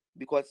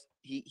 Because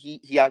he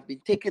has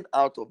been taken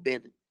out of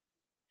burning.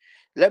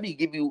 Let me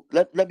give you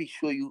let me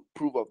show you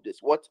proof of this.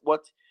 What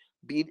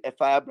being a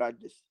firebrand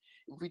is.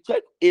 If we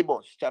check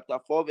Amos chapter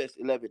 4, verse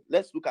 11,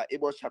 let's look at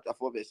Amos chapter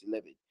 4, verse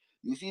 11.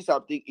 You see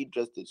something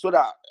interesting. So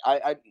that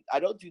I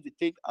don't want you to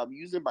think I'm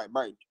using my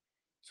mind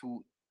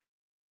to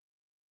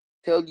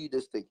tell you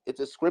this thing.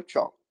 It's a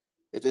scripture.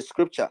 It's a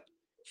scripture.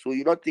 So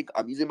you don't think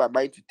I'm using my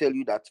mind to tell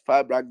you that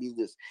firebrand means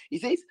this. He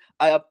says,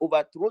 I have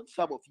overthrown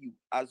some of you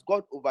as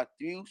God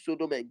overthrew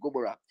Sodom and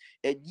Gomorrah,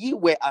 and ye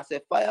were as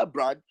a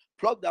firebrand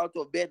plucked out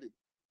of burning.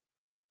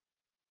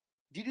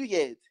 Did you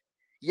hear it?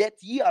 Yet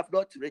ye have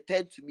not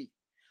returned to me.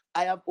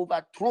 I have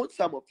overthrown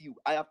some of you.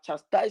 I have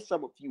chastised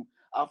some of you.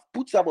 I've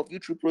put some of you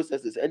through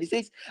processes. And he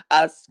says,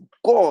 as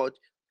God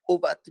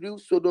overthrew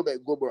Sodom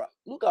and Gomorrah.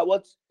 Look at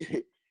what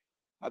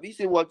have you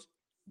seen what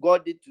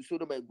God did to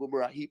Sodom and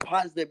Gomorrah? He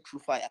passed them through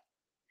fire.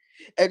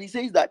 And he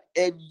says that,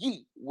 and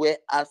ye were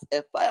as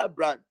a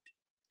firebrand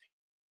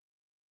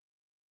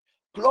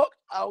plucked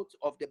out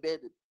of the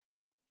burning.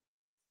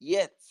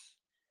 Yet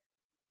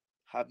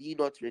have ye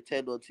not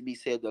returned unto me,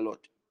 said the Lord.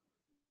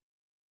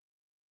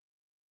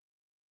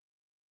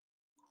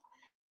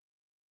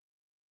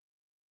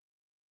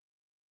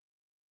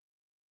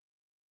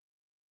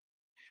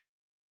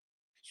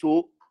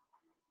 So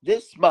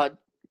this man,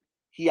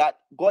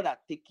 God had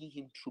taken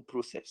him through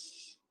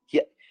process.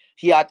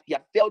 He had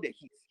felt the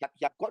heat.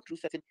 He had gone through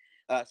certain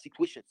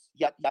situations.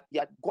 He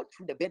had gone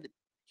through the burning.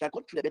 He had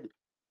gone through the burning.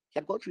 He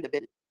had gone through the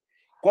burning.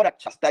 God had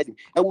chastised him.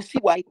 And we'll see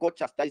why God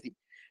chastised him.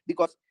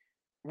 Because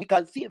we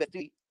can see in verse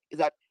 3 is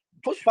that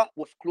Joshua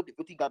was clothed in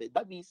filthy garment.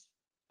 That means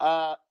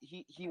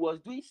he was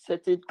doing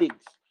certain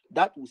things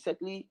that will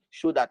certainly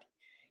show that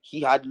he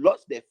had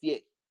lost the fear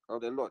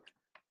of the Lord.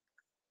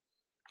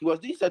 He was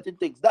doing certain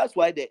things. That's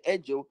why the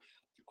angel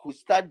could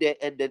stand there,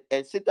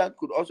 and Satan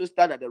could also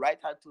stand at the right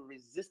hand to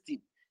resist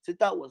him.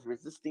 Satan was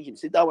resisting him.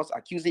 Satan was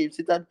accusing him.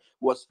 Satan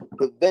was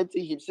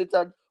preventing him.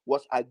 Satan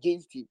was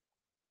against him.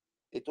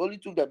 It only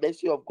took the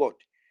mercy of God.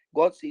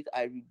 God said,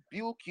 I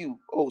rebuke you,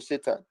 oh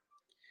Satan.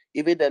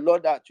 Even the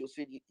Lord that chose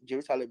in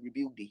Jerusalem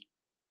rebuked thee.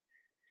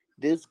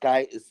 This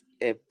guy is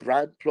a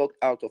brand plucked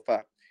out of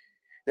fire.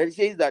 Then he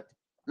says that,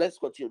 let's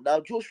continue. Now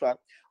Joshua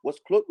was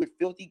clothed with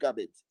filthy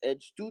garments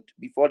and stood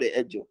before the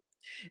angel.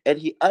 And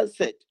he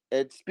answered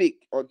and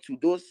spake unto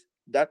those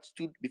that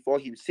stood before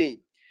him, saying,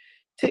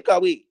 take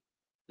away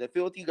the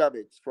filthy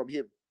garments from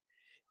him.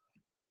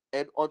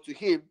 And unto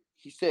him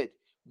he said,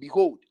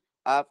 behold,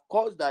 I have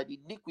caused thine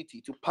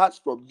iniquity to pass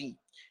from thee.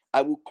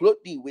 I will clothe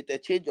thee with a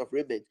change of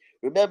raiment.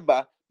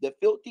 Remember, the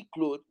filthy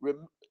cloth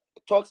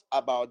talks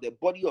about the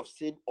body of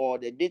sin, or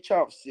the nature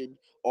of sin,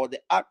 or the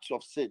acts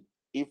of sin.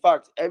 In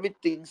fact,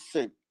 everything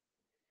sin.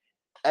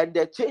 And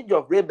the change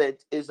of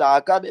raiment is our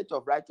garment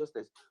of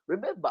righteousness.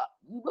 Remember,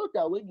 you know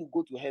that when you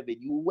go to heaven,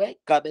 you wear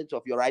garments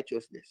of your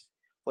righteousness.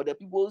 For the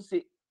people who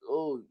say,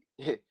 oh,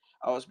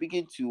 I was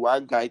speaking to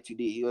one guy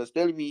today. He was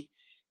telling me,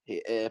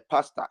 a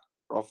pastor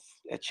of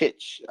a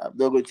church, I'm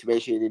not going to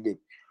mention any name.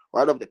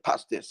 One of the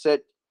pastors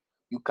said,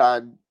 you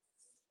can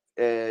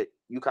live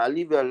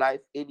your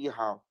life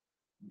anyhow.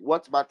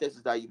 What matters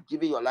is that you've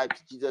given your life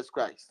to Jesus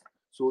Christ.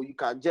 So you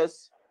can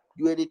just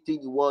do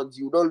anything you want.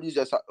 You don't lose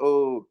yourself.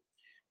 Oh,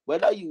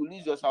 whether you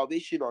lose your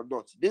salvation or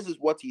not. This is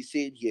what he's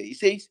saying here. He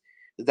says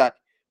that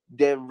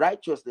the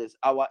righteousness,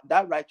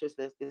 that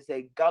righteousness is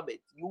a garment.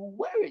 You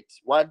wear it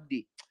one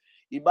day.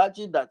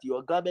 Imagine that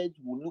your garment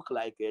will look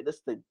like this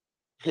thing.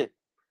 it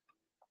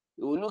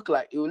will look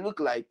like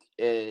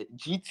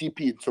GTP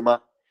in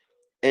Tuma.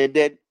 And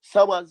then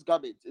someone's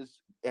garment is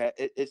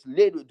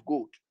laid with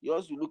gold.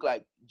 Yours will look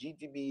like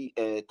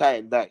GTP tie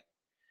and dye.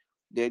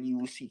 Then you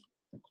will see.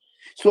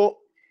 So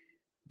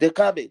the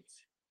garment,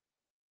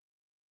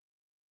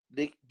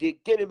 they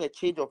gave him a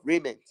change of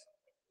raiment.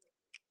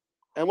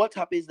 And what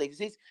happens next?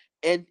 He says,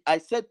 and I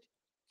said,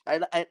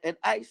 and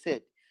I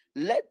said,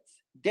 let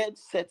them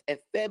set a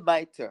fair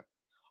mitre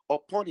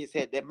upon his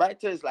head. The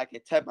mitre is like a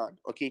turban,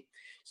 okay?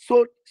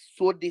 So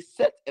they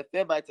set a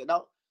fair mitre.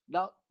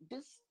 Now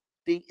this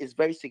thing is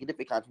very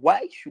significant.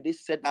 Why should they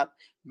set up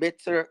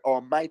mitre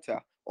or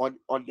mitre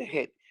on the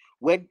head?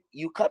 When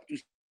you come to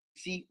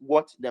see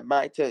what the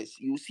mitre is,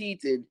 you see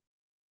it in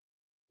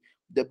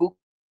the book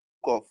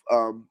of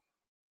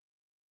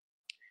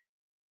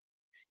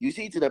you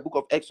see it in the book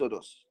of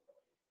Exodus.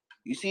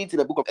 You see it in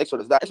the book of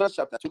Exodus. That Exodus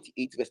chapter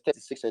 28, verse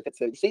 36 and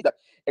 37. It says that,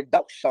 and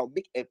thou shalt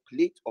make a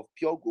plate of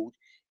pure gold,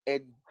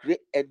 and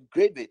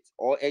engrave it,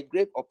 or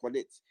engrave upon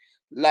it,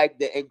 like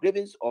the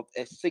engravings of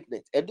a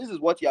signet. And this is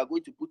what you are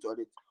going to put on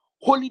it: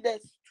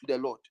 holiness to the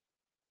Lord.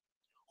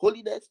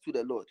 Holiness to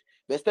the Lord.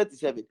 Verse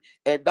 37.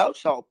 And thou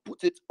shalt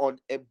put it on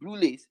a blue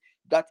lace,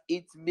 that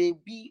it may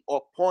be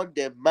upon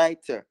the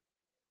mitre,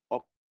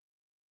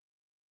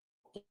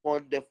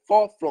 upon the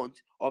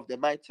forefront of the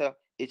mitre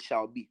it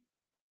shall be.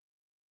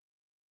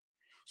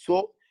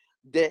 So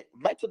the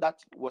mitre that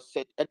was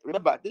set, and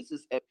remember, this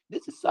is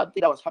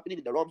something that was happening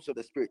in the realms of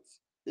the spirits.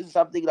 This is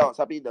something that was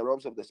happening in the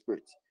realms of the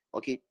spirits.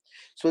 Okay,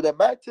 so the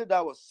mitre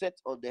that was set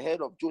on the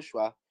head of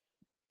Joshua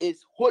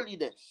is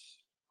holiness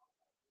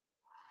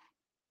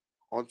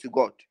unto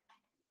God.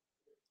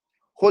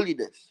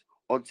 Holiness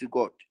unto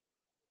God.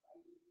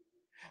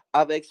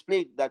 I've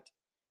explained that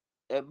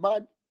a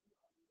man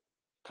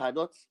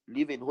cannot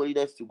live in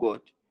holiness to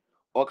God,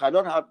 or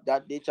cannot have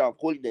that nature of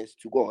holiness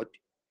to God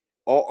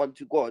or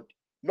unto God,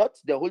 not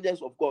the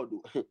holiness of God.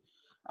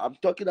 I'm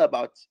talking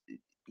about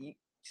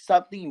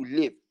something you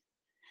live.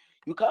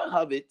 You can't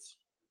have it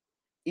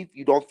if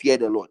you don't fear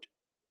the Lord.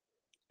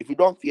 If you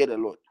don't fear the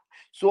Lord.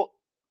 So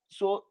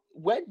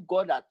when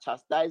God had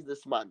chastised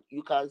this man,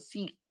 you can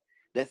see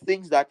the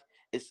things that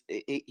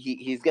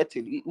he's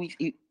getting.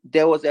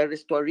 There was a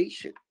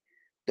restoration.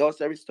 There was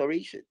a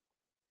restoration.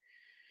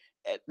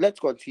 Let's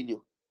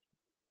continue.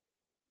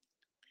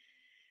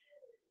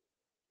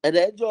 And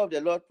the angel of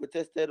the Lord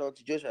protested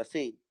unto Joshua,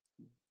 saying,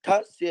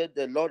 thus said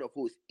the Lord of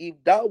hosts, if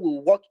thou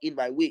wilt walk in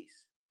my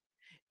ways,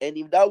 and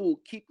if thou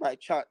wilt keep my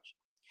charge,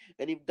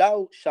 and if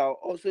thou shalt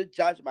also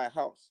judge my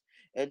house,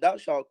 and thou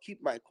shalt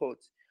keep my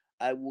courts,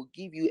 I will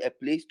give you a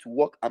place to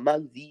walk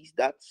among these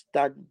that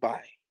stand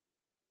by.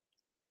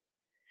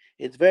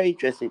 It's very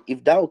interesting.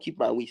 If thou will keep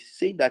my ways,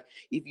 saying that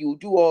if you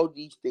do all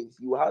these things,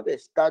 you have a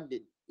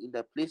standing in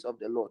the place of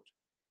the Lord.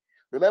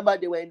 Remember,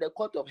 they were in the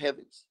court of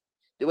heavens.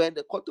 They were in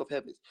the court of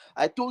heavens.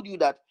 I told you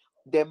that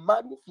the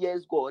man who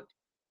fears God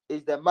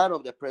is the man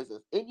of the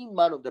presence. Any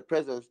man of the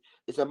presence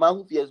is a man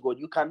who fears God.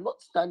 You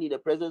cannot stand in the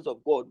presence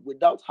of God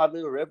without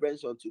having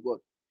reverence unto God.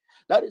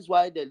 That is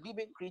why the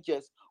living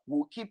creatures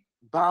will keep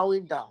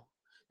bowing down.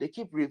 They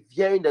keep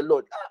revering the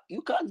Lord.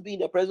 You can't be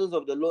in the presence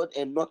of the Lord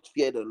and not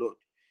fear the Lord.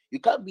 You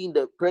can't be in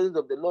the presence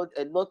of the Lord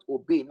and not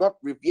obey, not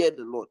revere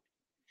the Lord.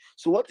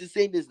 So what he's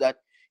saying is that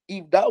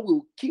if thou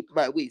will keep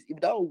my ways, if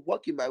thou will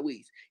walk in my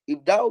ways,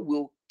 if thou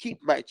will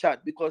keep my charge,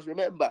 because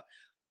remember,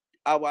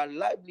 our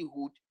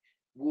livelihood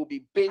will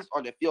be based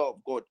on the fear of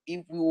God.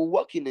 If we will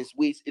walk in his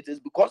ways, it is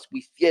because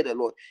we fear the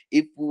Lord.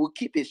 If we will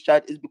keep his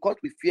charge, it's because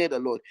we fear the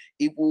Lord.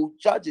 If we will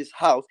judge his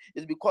house,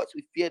 it's because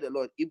we fear the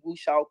Lord. If we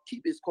shall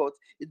keep his courts,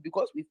 it's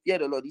because we fear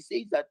the Lord. He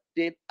says that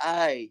then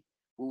I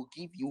will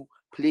give you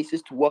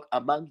places to walk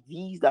among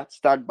these that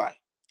stand by.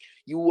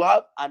 You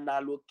have an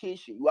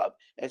allocation, you have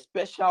a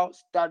special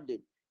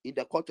standing in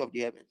the court of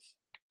the heavens.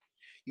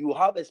 You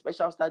have a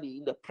special standing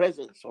in the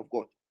presence of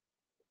God.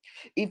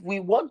 If we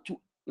want to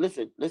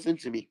listen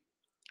to me.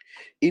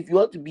 If you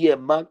want to be a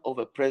man of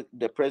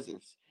the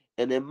presence,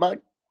 and a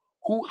man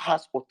who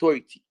has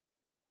authority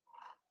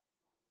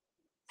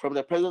from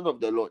the presence of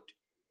the Lord,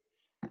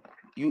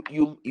 you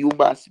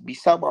must be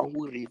someone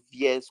who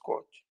reveres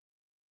God.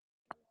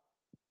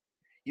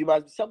 You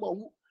must be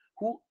someone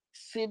who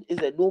sin is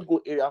a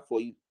no-go area for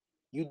you.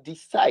 You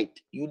decide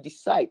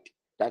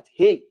that,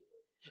 hey,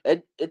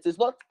 and it is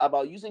not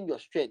about using your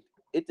strength.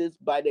 It is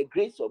by the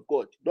grace of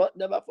God. Don't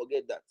never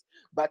forget that.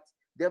 But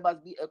there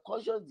must be a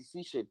conscious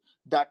decision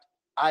that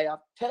I have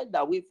turned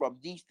away from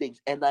these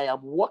things and I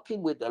am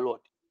walking with the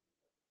Lord.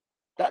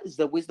 That is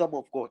the wisdom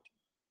of God.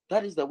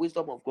 That is the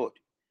wisdom of God.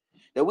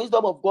 The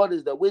wisdom of God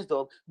is the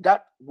wisdom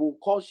that will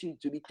cause you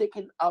to be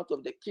taken out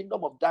of the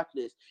kingdom of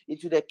darkness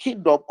into the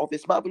kingdom of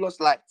his marvelous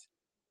light.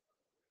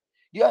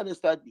 Do you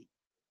understand me?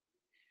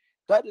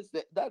 That is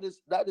the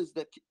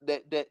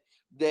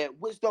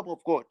wisdom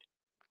of God.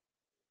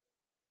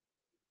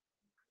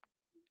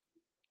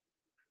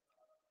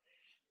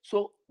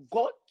 So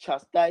God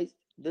chastised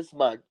this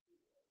man,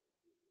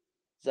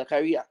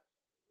 Zachariah,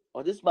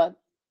 or this man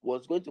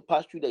was going to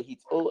pass through the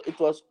heat. Oh, it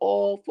was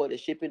all for the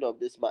shaping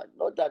of this man.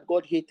 Not that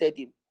God hated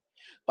him,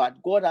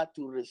 but God had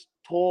to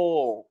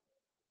restore.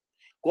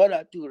 God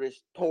had to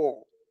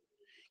restore.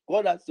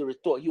 God has to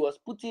restore. He was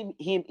putting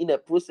him in a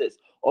process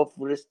of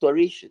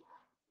restoration.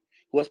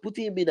 He was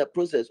putting him in a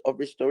process of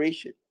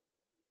restoration.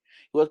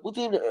 He was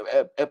putting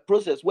a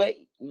process where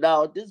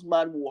now this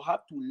man will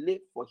have to live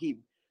for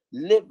him,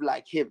 live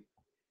like him,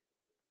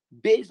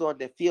 based on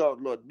the fear of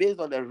the Lord, based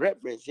on the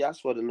reverence he has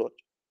for the Lord.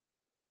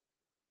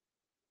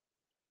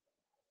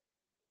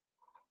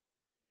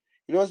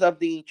 You know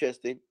something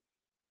interesting?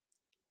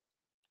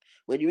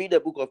 When you read the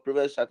book of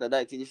Proverbs chapter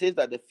 19, it says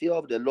that the fear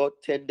of the Lord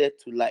tended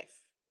to life.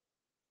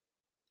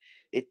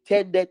 It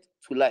tended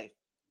to life.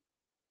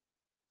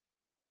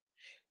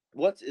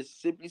 What is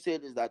simply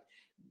saying is that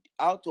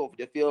out of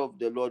the fear of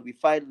the Lord, we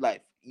find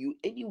life.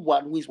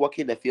 Anyone who is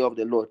walking in the fear of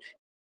the Lord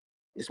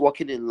is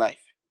walking in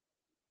life.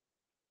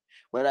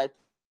 When I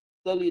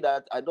tell you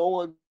that I don't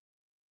want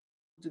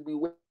to be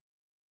where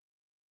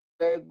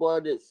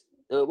God is,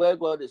 where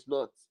God is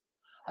not.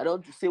 I don't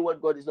want to say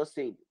what God is not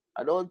saying.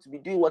 I don't want to be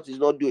doing what He's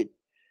not doing.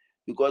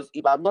 Because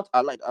if I'm not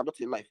aligned, I'm not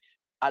in life.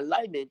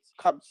 Alignment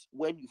comes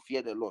when you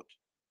fear the Lord.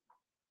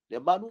 The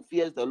man who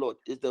fears the Lord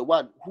is the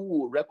one who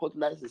will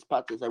recognize his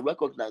patterns and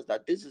recognize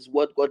that this is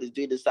what God is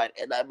doing inside,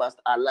 and I must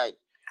align.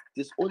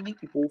 There's only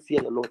people who fear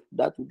the Lord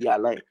that will be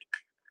aligned.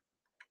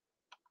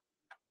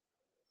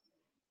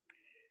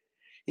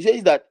 He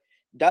says that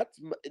That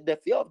the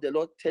fear of the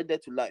Lord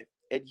tended to life,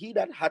 and he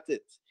that had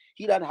it,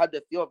 he that had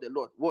the fear of the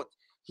Lord, what?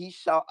 He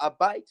shall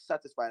abide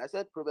satisfied. I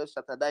said Proverbs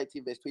chapter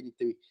 19, verse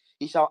 23.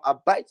 He shall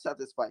abide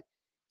satisfied.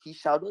 He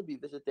shall not be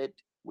visited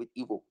with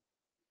evil.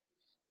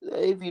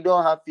 If you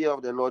don't have fear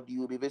of the Lord,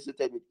 you will be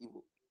visited with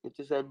evil. It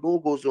is a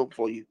no-go zone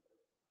for you.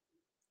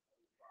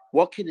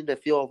 Walking in the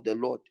fear of the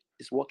Lord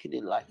is walking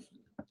in life.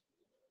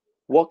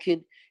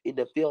 Walking in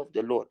the fear of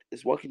the Lord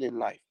is walking in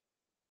life.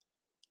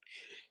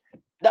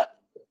 That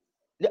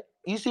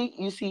you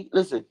see,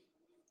 listen.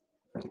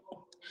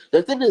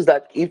 The thing is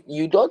that if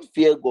you don't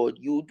fear God,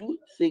 you do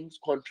things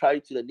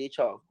contrary to the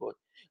nature of God.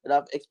 And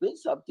I've explained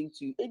something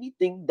to you.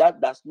 Anything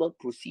that does not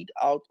proceed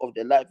out of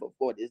the life of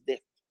God is death.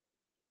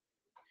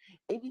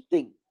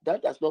 Anything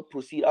that does not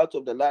proceed out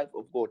of the life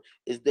of God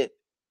is death.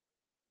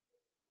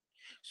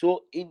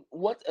 So in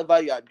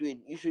whatever you are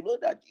doing, you should know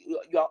that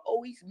you are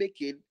always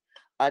making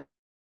an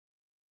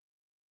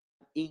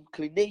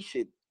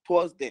inclination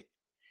towards death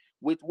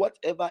with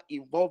whatever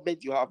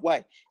involvement you have.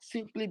 Why?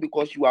 Simply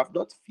because you have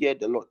not feared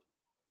the Lord.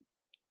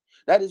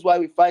 That is why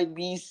we find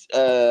these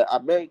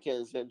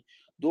Americans and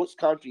those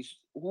countries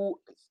who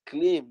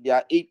claim they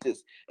are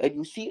atheists, and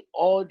you see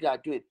all they are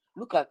doing.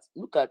 Look at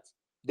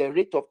the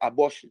rate of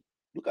abortion.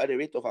 Look at the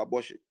rate of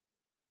abortion.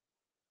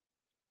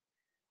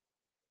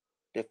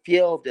 The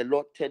fear of the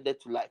Lord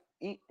tended to life.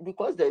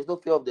 Because there is no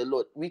fear of the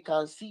Lord, we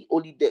can see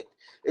only death.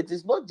 It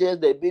is not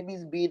just the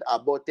babies being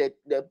aborted,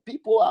 the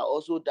people are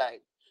also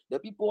dying. The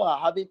people are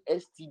having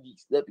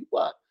STDs. The people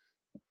are,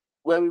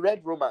 when we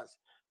read Romans,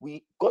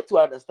 we got to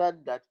understand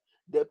that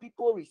the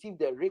people receive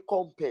the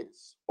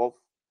recompense of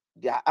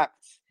their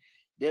acts.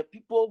 The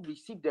people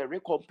receive the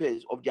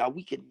recompense of their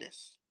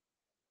wickedness.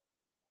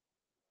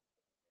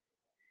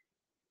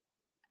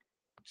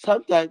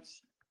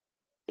 Sometimes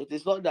it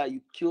is not that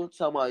you killed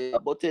someone, you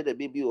aborted a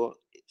baby or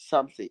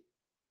something,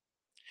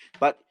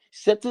 but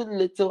certain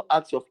little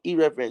acts of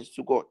irreverence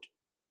to God,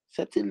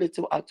 certain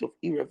little acts of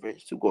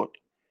irreverence to God,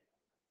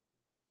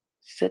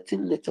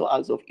 certain little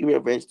acts of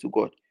irreverence to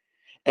God,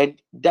 and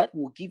that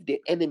will give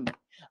the enemy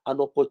an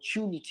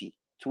opportunity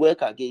to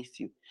work against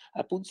you.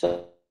 I put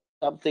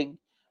something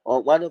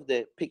on one of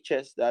the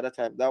pictures the other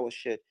time that was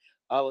shared.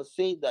 I was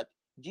saying that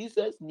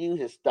Jesus knew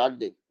his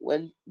standing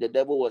when the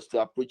devil was to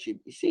approach him.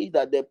 He says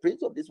that the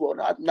prince of this world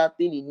had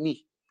nothing in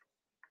me.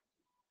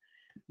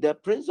 The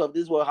prince of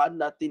this world had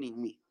nothing in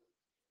me.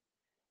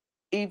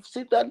 If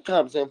Satan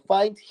comes and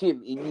finds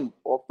him in you,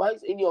 or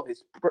finds any of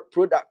his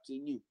products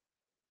in you,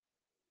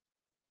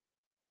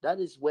 that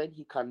is when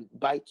he can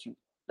bite you.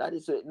 That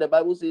is the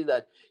Bible says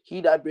that he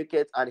that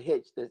breaketh and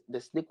hedge,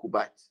 the snake will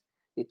bite.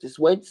 It is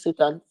when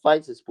Satan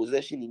finds his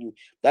possession in you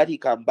that he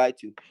can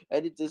bite you.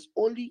 And it is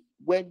only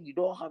when you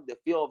don't have the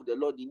fear of the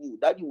Lord in you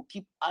that you will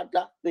keep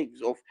other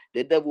things of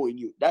the devil in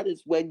you. That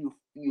is when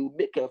you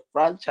make a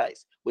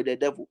franchise with the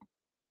devil.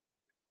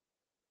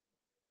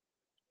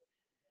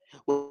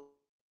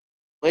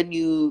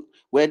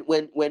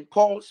 When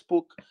Paul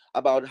spoke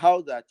about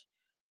how that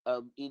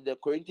in the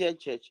Corinthian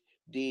church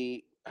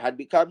they had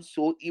become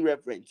so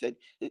irreverent, and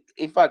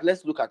in fact,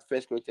 let's look at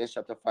First Corinthians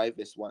chapter 5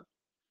 verse 1.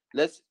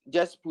 Let's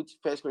just put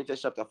First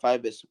Corinthians chapter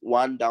 5 verse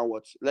 1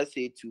 downwards, let's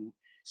say to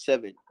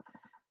 7.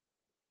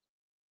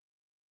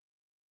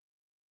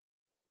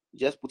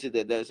 Just put it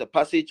there. There's a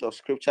passage of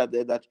scripture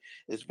there that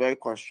is very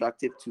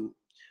constructive to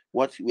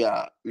what we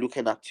are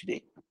looking at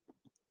today.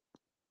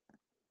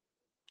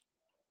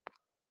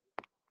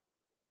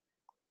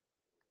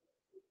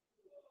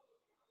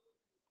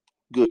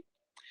 Good.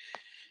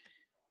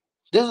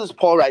 This is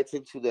Paul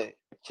writing to the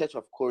church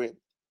of Corinth.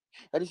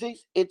 And he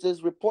says, it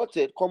is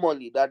reported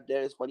commonly that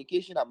there is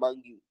fornication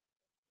among you.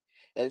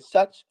 And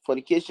such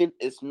fornication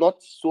is not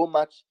so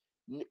much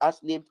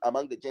as named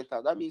among the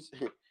Gentiles. That means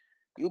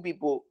you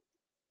people,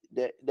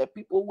 the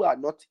people who are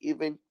not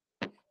even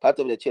part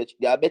of the church,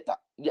 they are better.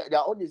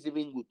 Their own is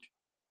even good.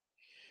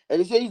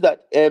 And he says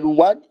that, and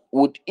one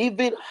would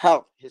even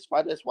have his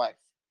father's wife.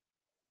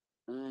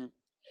 And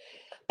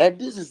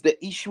this is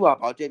the issue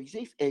about them. He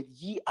says, and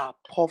ye are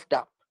puffed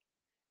up.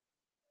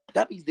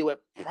 That means they were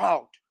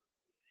proud.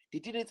 They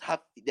didn't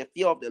have the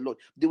fear of the Lord.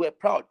 They were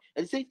proud.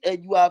 And he says,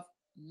 and you have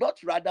not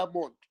rather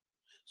mourned.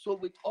 So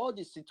with all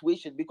this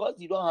situation, because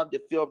you don't have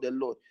the fear of the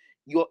Lord,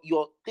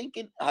 your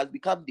thinking has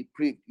become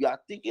depraved. You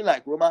are thinking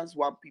like Romans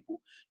 1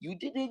 people. You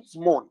didn't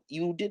mourn.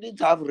 You didn't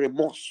have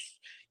remorse.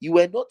 You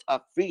were not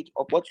afraid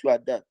of what you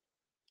had done.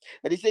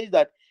 And he says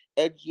that,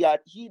 and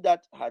he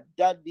that had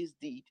done this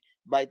deed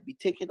might be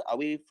taken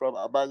away from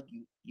among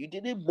you. You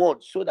didn't mourn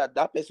so that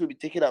that person will be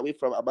taken away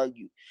from among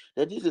you.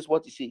 And this is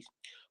what he says.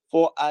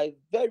 For I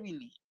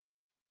verily,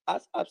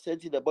 as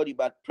absent in the body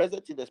but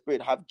present in the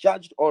spirit, have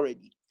judged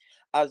already,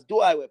 as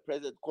though I were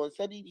present,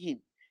 concerning him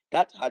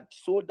that had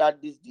so done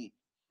this deed.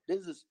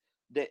 This is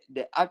the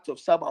act of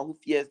someone who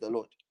fears the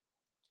Lord.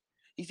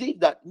 He says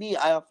that me,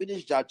 I have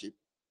finished judging.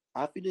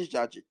 I have finished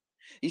judging.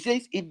 He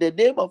says, in the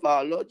name of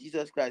our Lord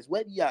Jesus Christ,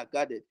 when ye are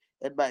gathered,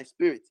 and my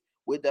spirit,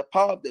 with the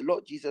power of the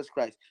Lord Jesus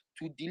Christ,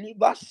 to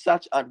deliver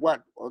such an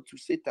one unto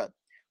Satan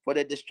for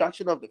the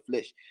destruction of the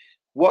flesh.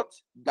 What?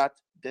 That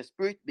the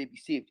spirit may be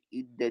saved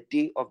in the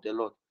day of the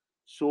Lord.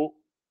 So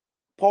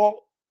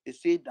Paul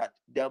is saying that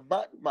the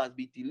man must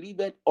be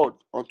delivered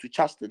unto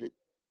chastity.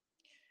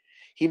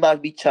 He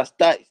must be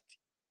chastised,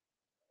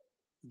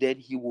 then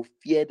he will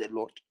fear the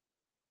Lord.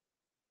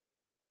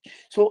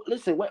 So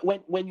listen,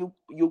 when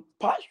you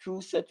pass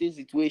through certain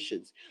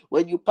situations,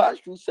 when you pass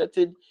through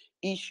certain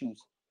issues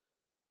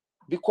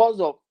because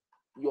of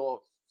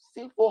your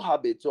sinful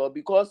habits or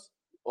because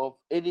of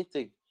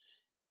anything,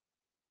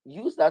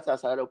 use that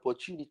as an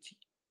opportunity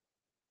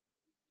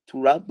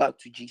to run back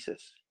to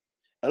Jesus.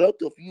 A lot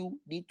of you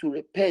need to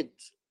repent.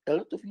 A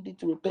lot of you need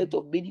to repent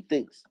of many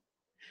things,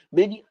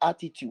 many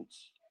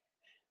attitudes,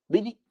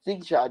 many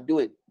things you are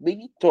doing,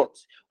 many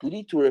thoughts. We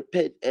need to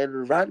repent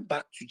and run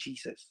back to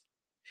Jesus.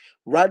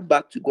 Run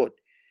back to God.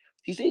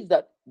 He says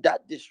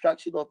that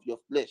distraction of your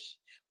flesh,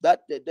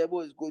 that the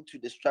devil is going to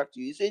distract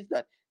you. He says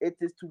that it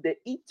is to the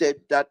intent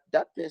that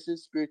that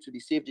person's spirit to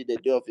be saved in the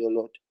day of your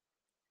Lord.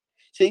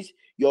 He says,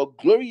 your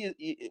glory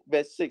is,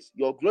 verse 6,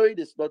 your glory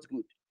is not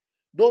good.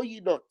 Know ye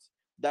not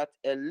that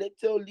a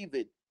little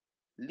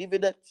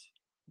leaveneth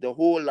the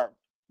whole lump?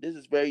 This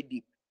is very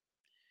deep.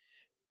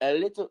 A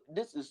little,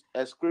 this is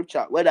a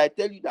scripture. When I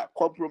tell you that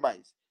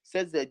compromise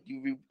says that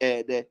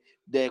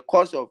the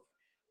cause of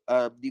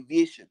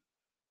deviation,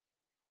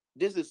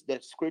 this is the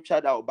scripture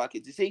that will back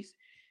it. It says,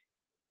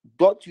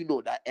 don't you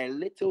know that a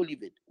little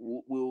leaven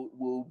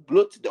will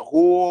bloat the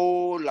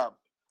whole lump?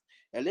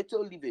 A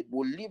little leaven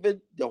will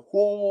leaven the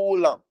whole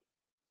lump.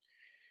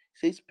 It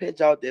says,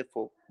 purge out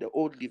therefore the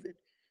old leaven,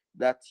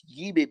 that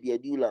ye may be a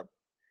new lump,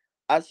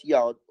 as ye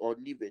are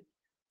unleavened.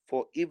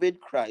 For even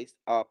Christ,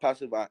 our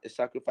Passover, is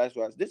sacrificed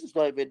for us. This is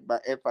not even my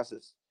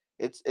emphasis.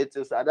 It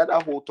is another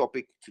whole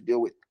topic to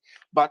deal with.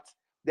 But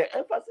the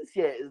emphasis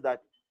here is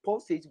that Paul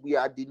says we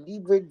are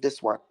delivering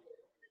this one.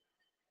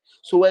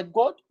 So when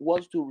God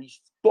wants to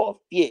restore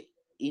fear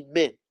in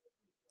men,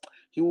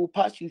 he will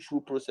pass you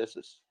through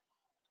processes.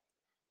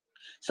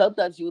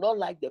 Sometimes you don't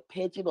like the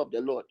purging of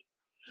the Lord.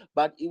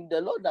 But if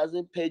the Lord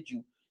doesn't purge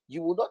you,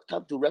 you will not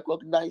come to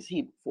recognize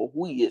him for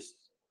who he is.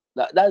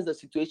 That's the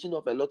situation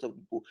of a lot of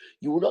people.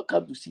 You will not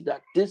come to see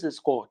that this is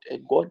God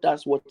and God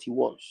does what he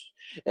wants.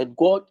 And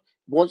God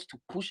wants to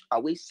push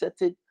away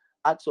certain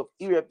acts of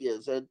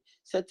irreverence and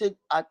certain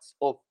acts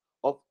of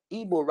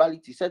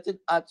immorality, certain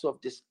acts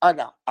of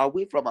dishonor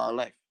away from our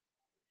life.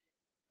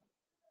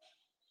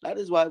 That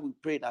is why we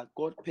pray that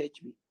God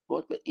purge me.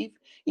 God, if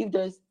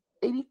there's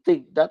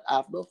anything that I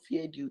have not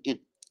feared you in,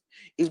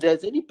 if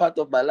there's any part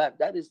of my life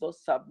that is not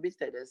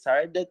submitted and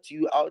surrendered to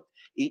you out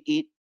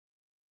in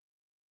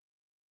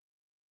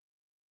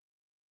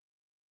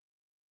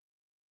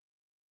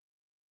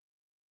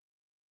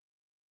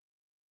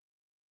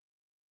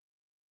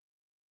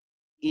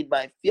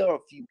my fear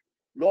of you,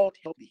 Lord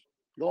help me.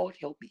 Lord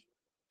help me.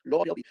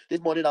 Lord help me.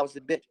 This morning I was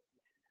in bed.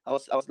 I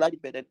was lying in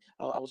bed and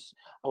I was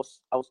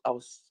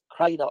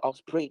crying out. I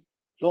was praying.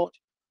 Lord,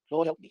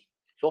 Lord help me.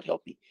 Lord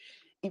help me.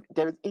 If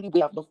there is any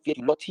way I've not feared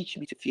you, Lord teach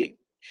me to fear you.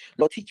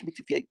 Lord teach me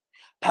to fear you.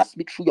 Pass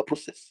me through your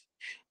process.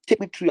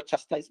 Take me through your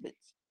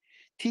chastisements.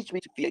 Teach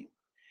me to fear you.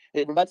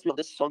 It reminds me of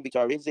this song Victor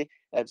Arenze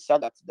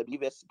sang at the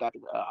Believers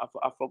Garden.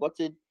 I've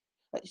forgotten.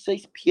 It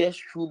says,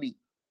 pierce through me.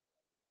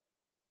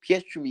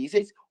 Pierce through me. He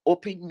says,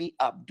 open me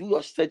up. Do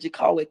your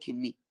surgical work in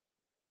me.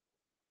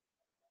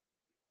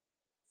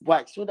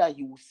 Why? So that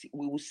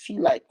we will see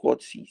like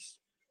God sees.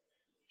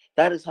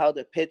 That is how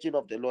the purging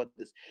of the Lord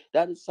is.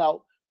 That is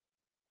how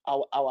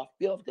our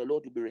fear of the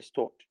Lord will be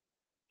restored.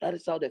 That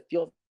is how the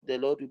fear of the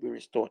Lord will be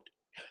restored.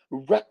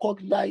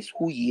 Recognize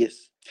who he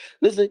is.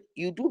 Listen,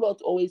 you do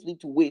not always need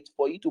to wait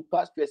for you to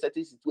pass through a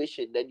certain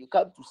situation. Then you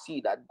come to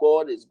see that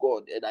God is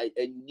God and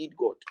you need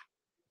God.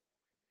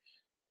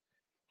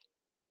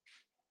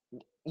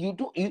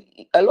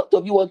 A lot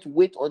of you want to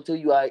wait until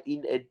you are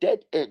in a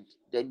dead end.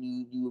 Then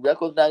you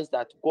recognize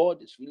that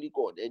God is really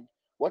God. And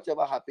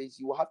whatever happens,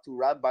 you will have to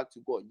run back to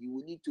God. You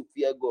will need to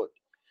fear God.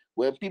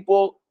 When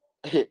people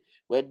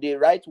when they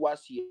write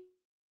wasi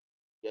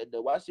and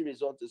the wasi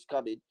result is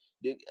coming,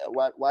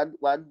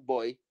 one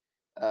boy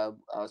I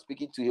was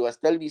speaking to, he was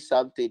telling me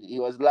something, he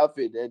was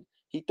laughing and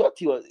he thought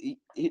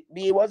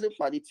it wasn't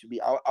funny to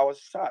me. I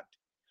was sad.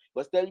 He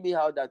was telling me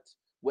how that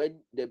when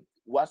the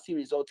wasi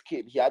result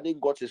came, he hadn't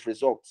got his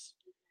results.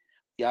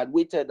 He had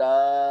waited,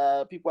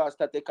 people had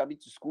started coming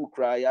to school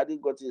cry, he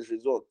hadn't got his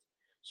result.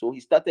 So he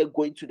started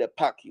going to the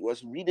park. He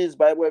was reading his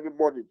Bible every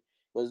morning.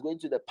 He was going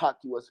to the park.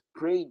 He was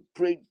praying.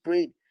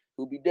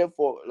 He'll be there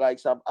for like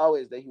some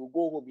hours. Then he'll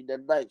go home in the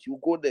night. He'll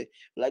go there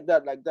like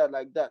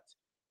that.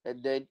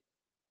 And then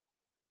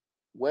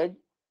when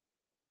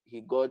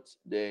he got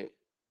the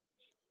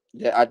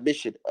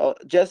admission,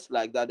 just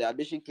like that, the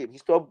admission came. He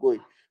stopped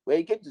going. When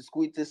he came to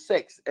school, it is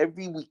sex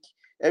every week,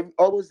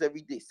 almost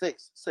every day.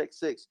 Sex.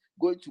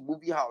 Going to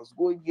movie house,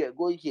 going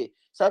here.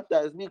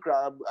 Sometimes me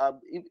cry.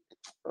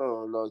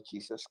 Oh Lord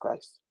Jesus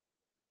Christ!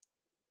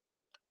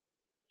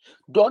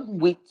 Don't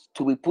wait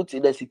to be put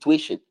in a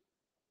situation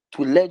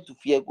to learn to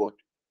fear God.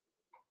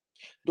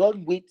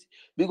 Don't wait,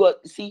 because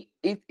see,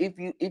 if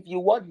you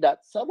want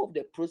that, some of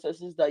the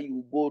processes that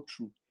you go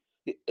through,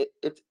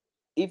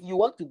 If you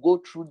want to go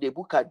through the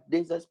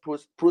Nebuchadnezzar's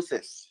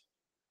process,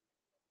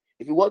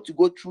 if you want to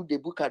go through the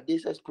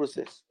Nebuchadnezzar's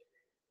process,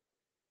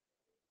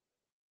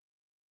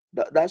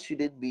 that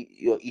shouldn't be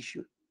your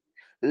issue.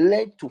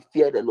 Learn to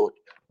fear the Lord.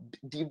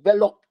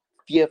 Develop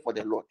fear for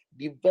the Lord.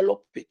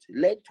 Develop it.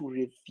 Learn to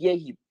revere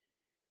Him.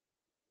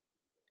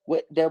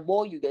 The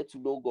more you get to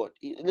know God,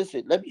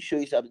 listen, let me show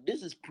you something.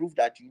 This is proof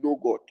that you know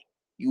God.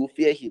 You will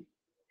fear Him.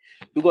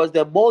 Because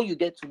the more you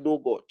get to know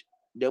God,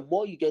 the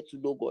more you get to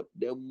know God,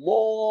 the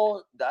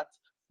more that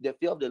the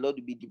fear of the Lord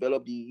will be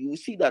developed. You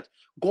see that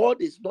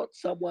God is not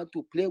someone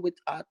to play with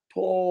at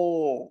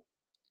all.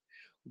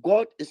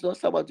 God is not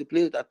someone to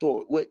play with at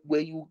all.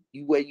 When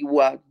you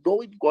are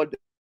knowing God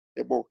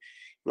the more,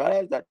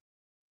 realize that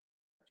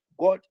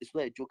God is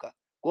not a joker.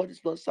 God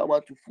is not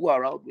someone to fool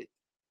around with.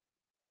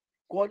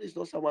 God is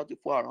not someone to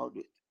fool around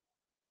with.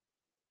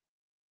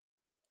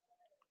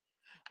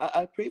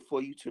 I pray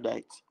for you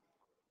tonight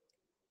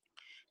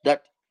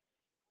that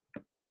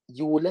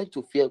you will learn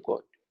to fear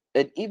God.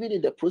 And even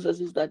in the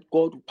processes that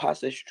God will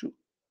pass us through,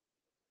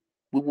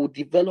 we will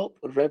develop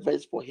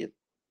reverence for Him.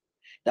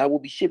 That will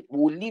be shaped. We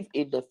will live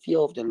in the fear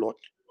of the Lord.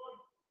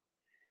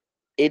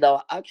 In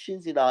our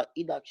actions, in our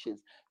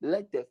inactions,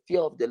 let the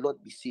fear of the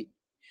Lord be seen.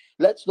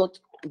 Let's not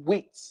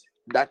wait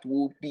that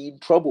we'll be in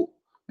trouble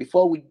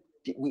before we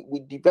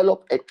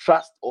develop a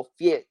trust or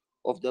fear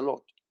of the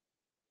Lord.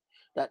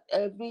 That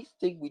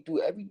everything we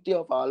do, every day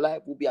of our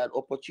life will be an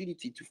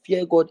opportunity to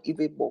fear God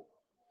even more.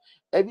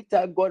 Every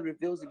time God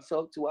reveals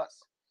Himself to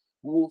us,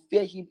 we will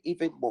fear Him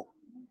even more.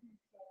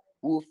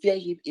 We will fear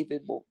Him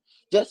even more.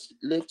 Just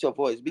lift your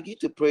voice. Begin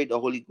to pray in the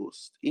Holy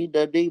Ghost. In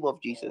the name of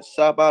Jesus.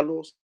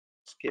 Sabalos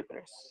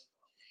kebres.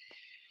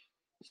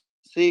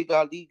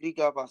 Segali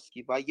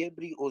grigavaski.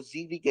 Vayembri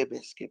ozili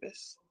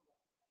gebeskebes.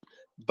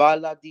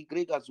 Bala di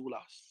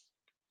gregazulas.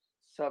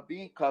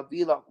 Sabi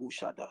kabila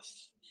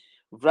ushadas.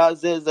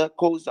 Vrazeza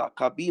koza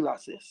kabila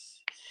says.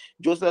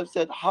 Joseph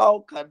said,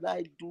 how can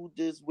I do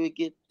this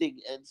wicked thing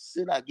and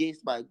sin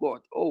against my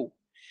God? Oh,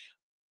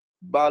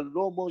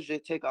 Balomo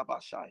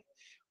jetegabashai.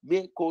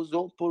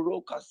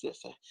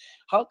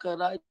 How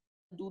can I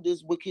do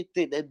this wicked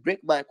thing and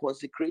break my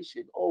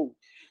consecration? Oh,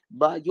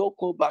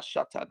 Mayoko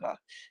Bashataga.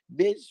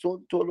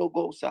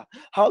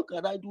 How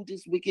can I do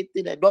this wicked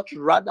thing and not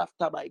run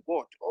after my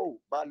God? Oh,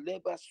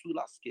 Maleba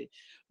Sulaske.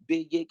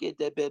 Beyeke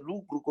de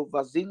Belugruko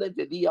Vazile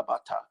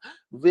Veliabata.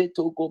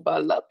 Vetogo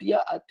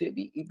Balapia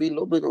Atemi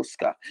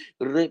Ibelomenoska.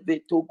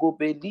 Revetogo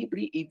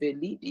Belibri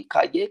Ivelidi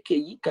Kayeke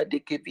Yika de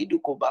Kevidu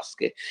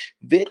Kobaske.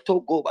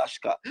 Vetogo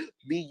Bashka.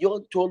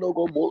 Beyond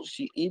Tologo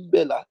Moshi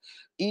Imbela.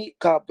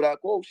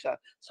 Ikabragosha.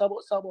 Some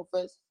of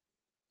us,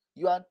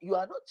 you are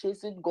not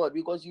chasing God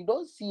because you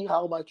don't see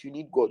how much you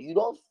need God. You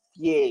don't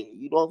fear.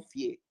 You don't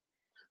fear.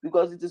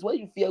 Because it is when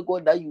you fear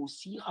God that you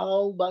see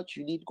how much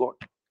you need God.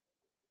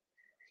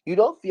 You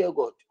don't fear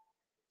God.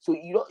 So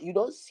you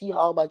don't see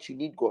how much you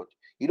need God.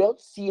 You don't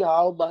see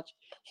how much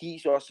He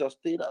is your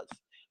sustainer.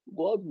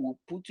 God will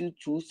put you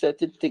through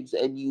certain things,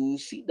 and you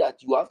see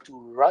that you have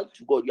to run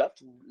to God. You have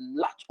to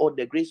latch on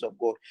the grace of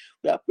God.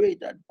 We are praying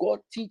that God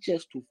teach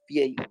us to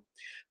fear You.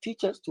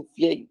 Teach us to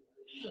fear You.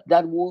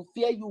 That we will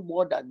fear You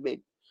more than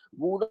men.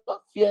 We will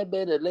not fear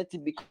men and let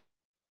it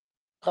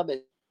become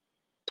a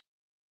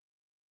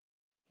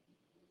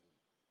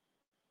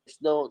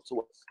snare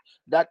unto us.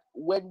 That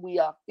when we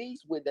are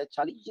faced with the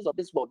challenges of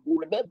this world, we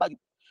will remember You.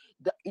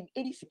 That in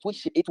any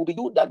situation, it will be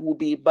You that will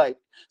be in mind.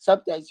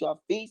 Sometimes you are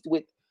faced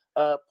with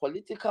sometimes you are faced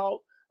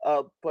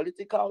with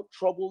political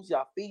troubles. You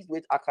are faced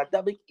with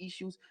academic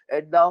issues,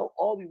 and now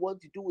all we want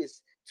to do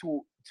is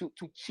to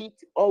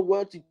cheat. All we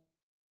want to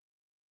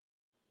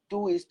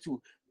do is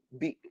to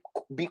be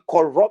be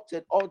corrupt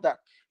and all that.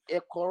 A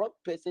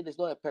corrupt person is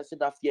not a person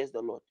that fears the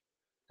Lord.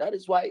 That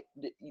is why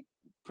the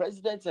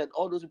presidents and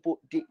all those people,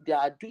 they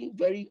are doing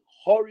very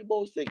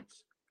horrible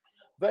things.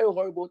 Very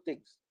horrible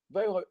things.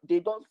 They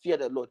don't fear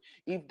the Lord.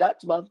 If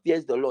that man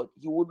fears the Lord,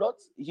 he will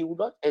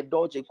not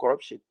indulge in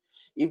corruption.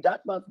 If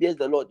that man fears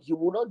the Lord, he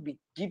will not be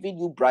giving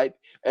you bribe,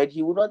 and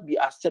he will not be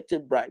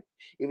accepting bribe.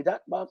 If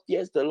that man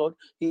fears the Lord,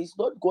 he is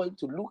not going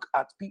to look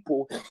at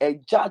people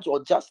and judge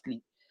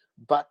unjustly.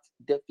 But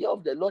the fear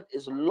of the Lord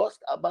is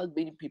lost among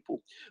many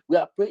people. We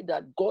are praying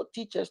that God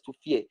teach us to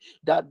fear,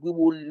 that we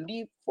will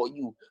live for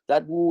You,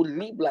 that we will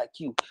live like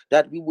You,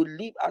 that we will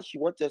live as You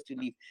want us to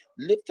live.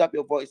 Lift up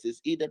your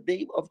voices in the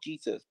name of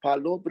Jesus.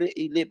 Palobre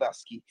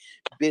elebaski,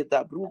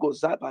 bedabrugo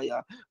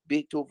zabaya,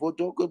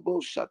 betovodogo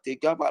boshate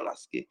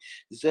gabalaske,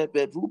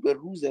 zeberube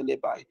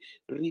ruzelebai,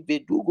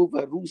 ribedugo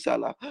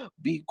verusala,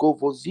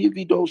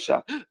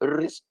 bigovozividosha.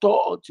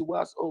 Restore to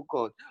us, O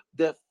God,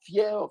 the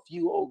fear of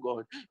You, O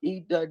God,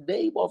 in the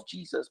name of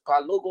Jesus.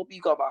 Palogo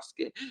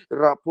bigabaske,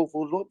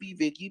 rapovolobi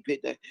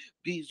vegipede,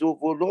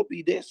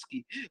 bizovolobi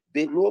deski,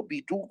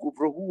 belobi dugu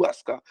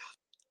vrohuaska.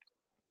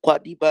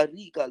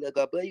 Kwadibarika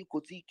legabai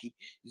kutiki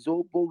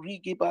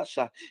zoborigi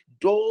basha.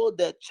 Though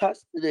the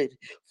chastening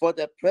for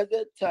the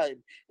present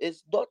time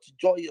is not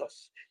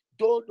joyous,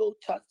 though no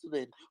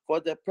chastening for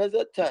the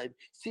present time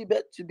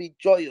seemeth to be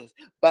joyous,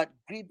 but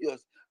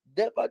grievous.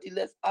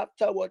 Nevertheless,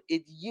 afterward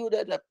it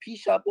yielded a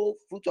peaceable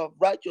fruit of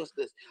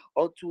righteousness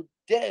unto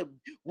them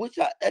which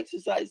are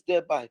exercised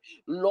thereby.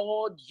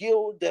 Lord,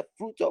 yield the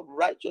fruit of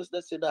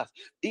righteousness in us,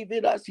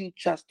 even as you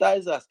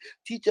chastise us.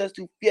 Teach us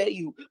to fear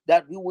you,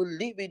 that we will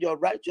live in your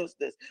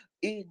righteousness.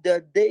 In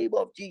the name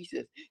of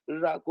Jesus.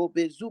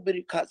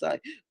 Rakobezubirikazai,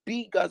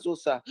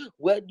 Bigazosa.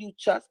 When you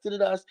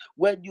chasten us,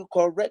 when you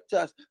correct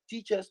us,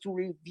 teach us to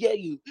revere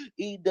you.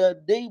 In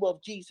the name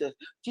of Jesus.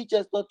 Teach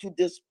us not to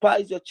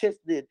despise your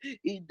chastening.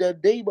 In the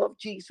name of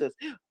Jesus.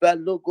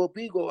 Balogo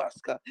bigo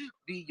aska,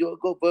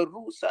 biyogo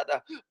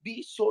barusada,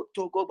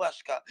 bisoto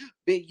gobashka,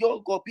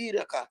 biyogo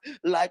biraka.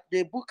 Like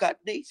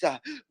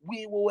Nebuchadnezzar,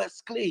 we will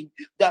exclaim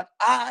that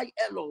I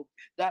Elohim,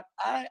 that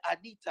I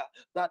Anita,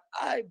 that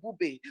I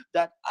Bube,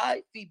 that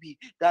I Phoebe,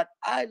 that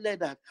I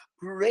Leonard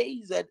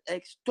praise and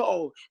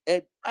extol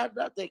and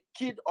honor the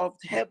King of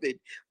heaven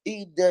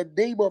in the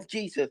name of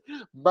Jesus.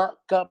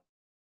 Makabaloko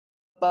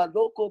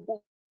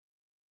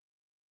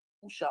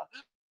busha,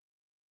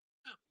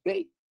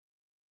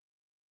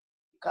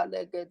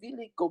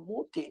 kalegevili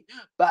komute,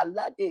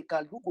 balade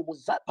kalugu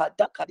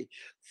muzapadakade.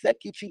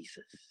 Thank you,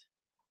 Jesus.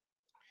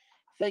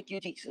 Thank you,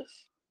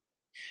 Jesus,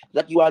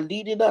 that you are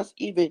leading us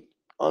even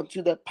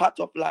onto the path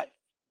of life.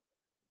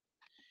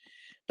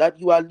 That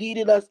you are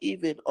leading us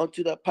even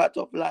onto the path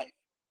of life.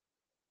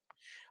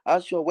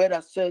 As your word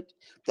has said,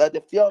 that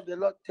the fear of the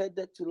Lord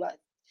tended to life.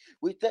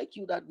 We thank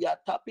you that we are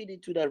tapping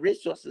into the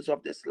resources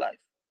of this life,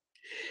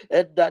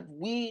 and that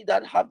we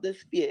that have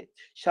this fear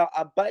shall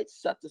abide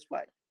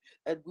satisfied,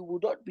 and we will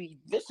not be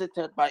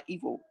visited by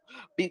evil,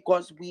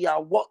 because we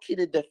are walking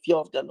in the fear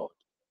of the Lord.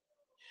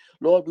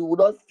 Lord, we will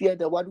not fear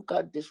the one who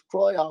can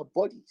destroy our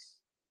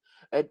bodies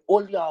and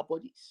only our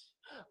bodies,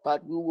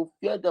 but we will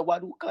fear the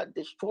one who can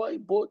destroy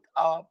both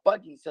our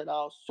bodies and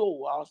our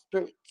soul, our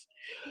spirit.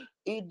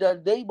 In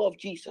the name of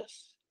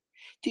Jesus,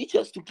 teach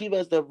us to give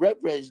us the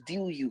reverence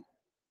due you.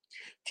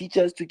 Teach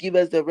us to give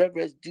us the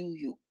reverence due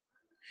you.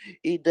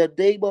 In the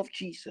name of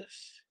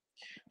Jesus.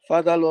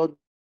 Father, Lord,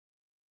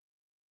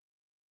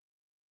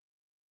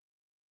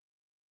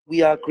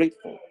 we are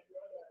grateful.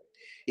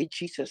 In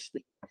Jesus'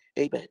 name.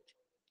 Amen.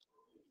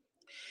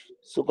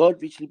 So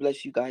God richly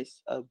bless you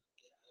guys.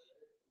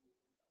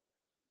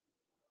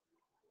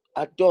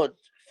 At dawn,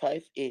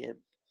 5 a.m.,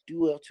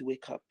 do well to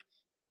wake up,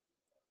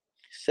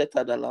 set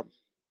an alarm,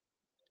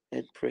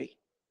 and pray.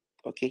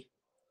 Okay?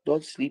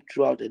 Don't sleep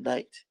throughout the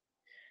night.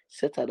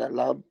 Set an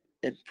alarm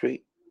and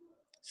pray.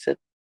 Set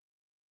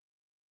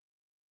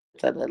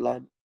an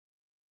alarm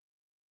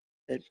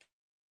and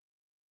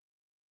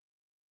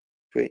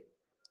pray.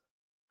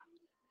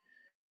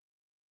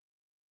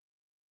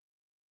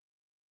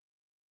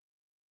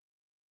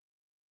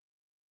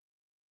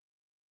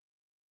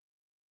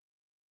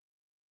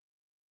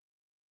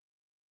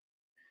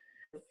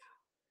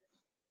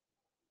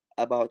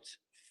 About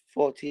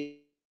 14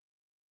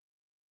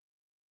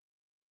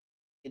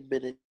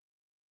 minutes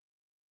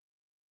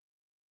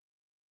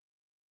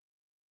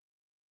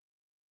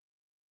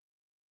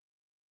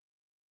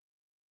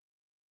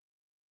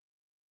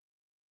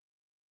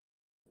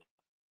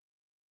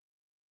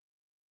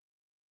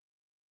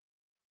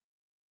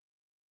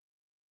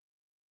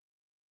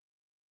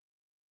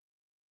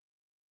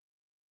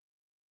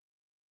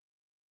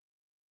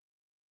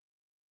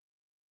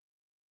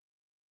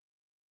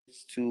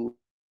to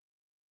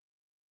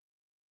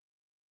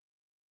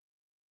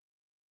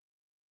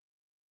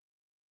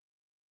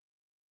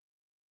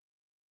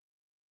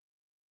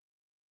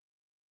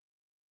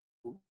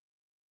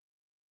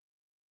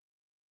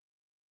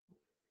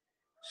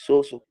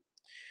so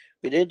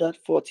within that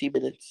 40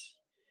 minutes,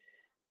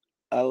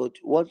 I would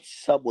want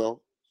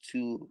Samuel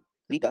to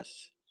lead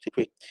us to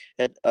pray.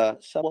 And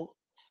Samuel,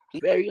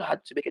 it's very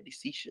hard to make a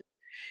decision.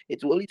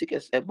 It will only take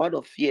us a man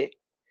of fear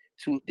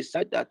to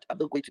decide that I'm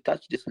not going to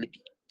touch this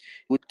lady.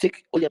 It will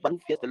take only a man who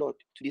fears the Lord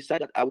to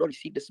decide that I will not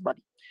receive this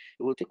money.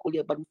 It will take only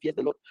a man who fears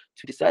the Lord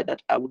to decide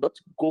that I will not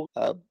go.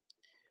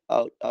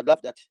 I'd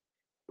love that.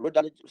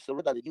 Rodalyn, so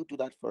Rodalyn, you do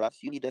that for us.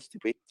 You lead us to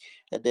pray.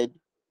 And then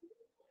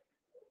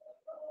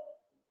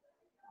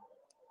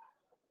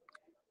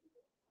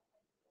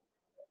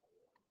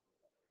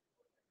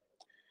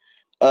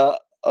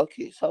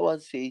okay, someone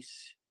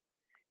says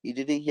you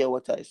didn't hear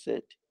what I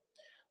said.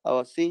 I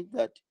was saying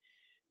that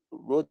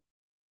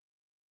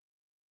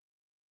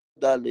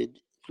Rodalyn,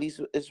 please,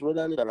 is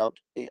Rodalyn around?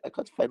 I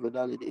can't find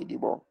Rodalyn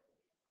anymore.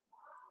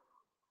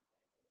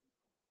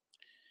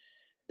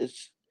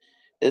 Is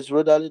is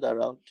Rodalyn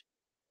around?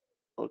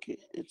 Okay,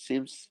 it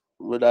seems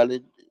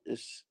Rodalyn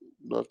is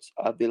not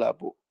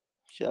available.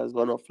 She has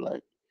gone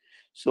offline.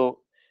 So,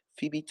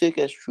 Phoebe, take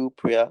us through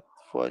prayer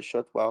for a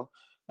short while.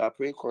 I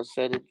pray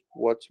concerning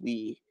what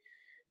we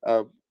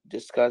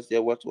discussed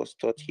there, what was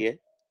taught here.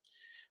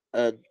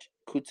 And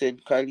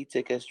Kuten, kindly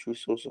take us through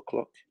social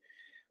clock.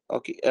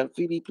 Okay, and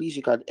Phoebe, please,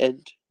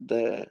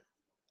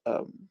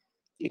 um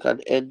you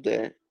can end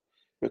the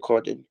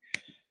recording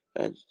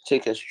and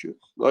take us through.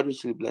 God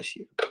richly bless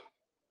you.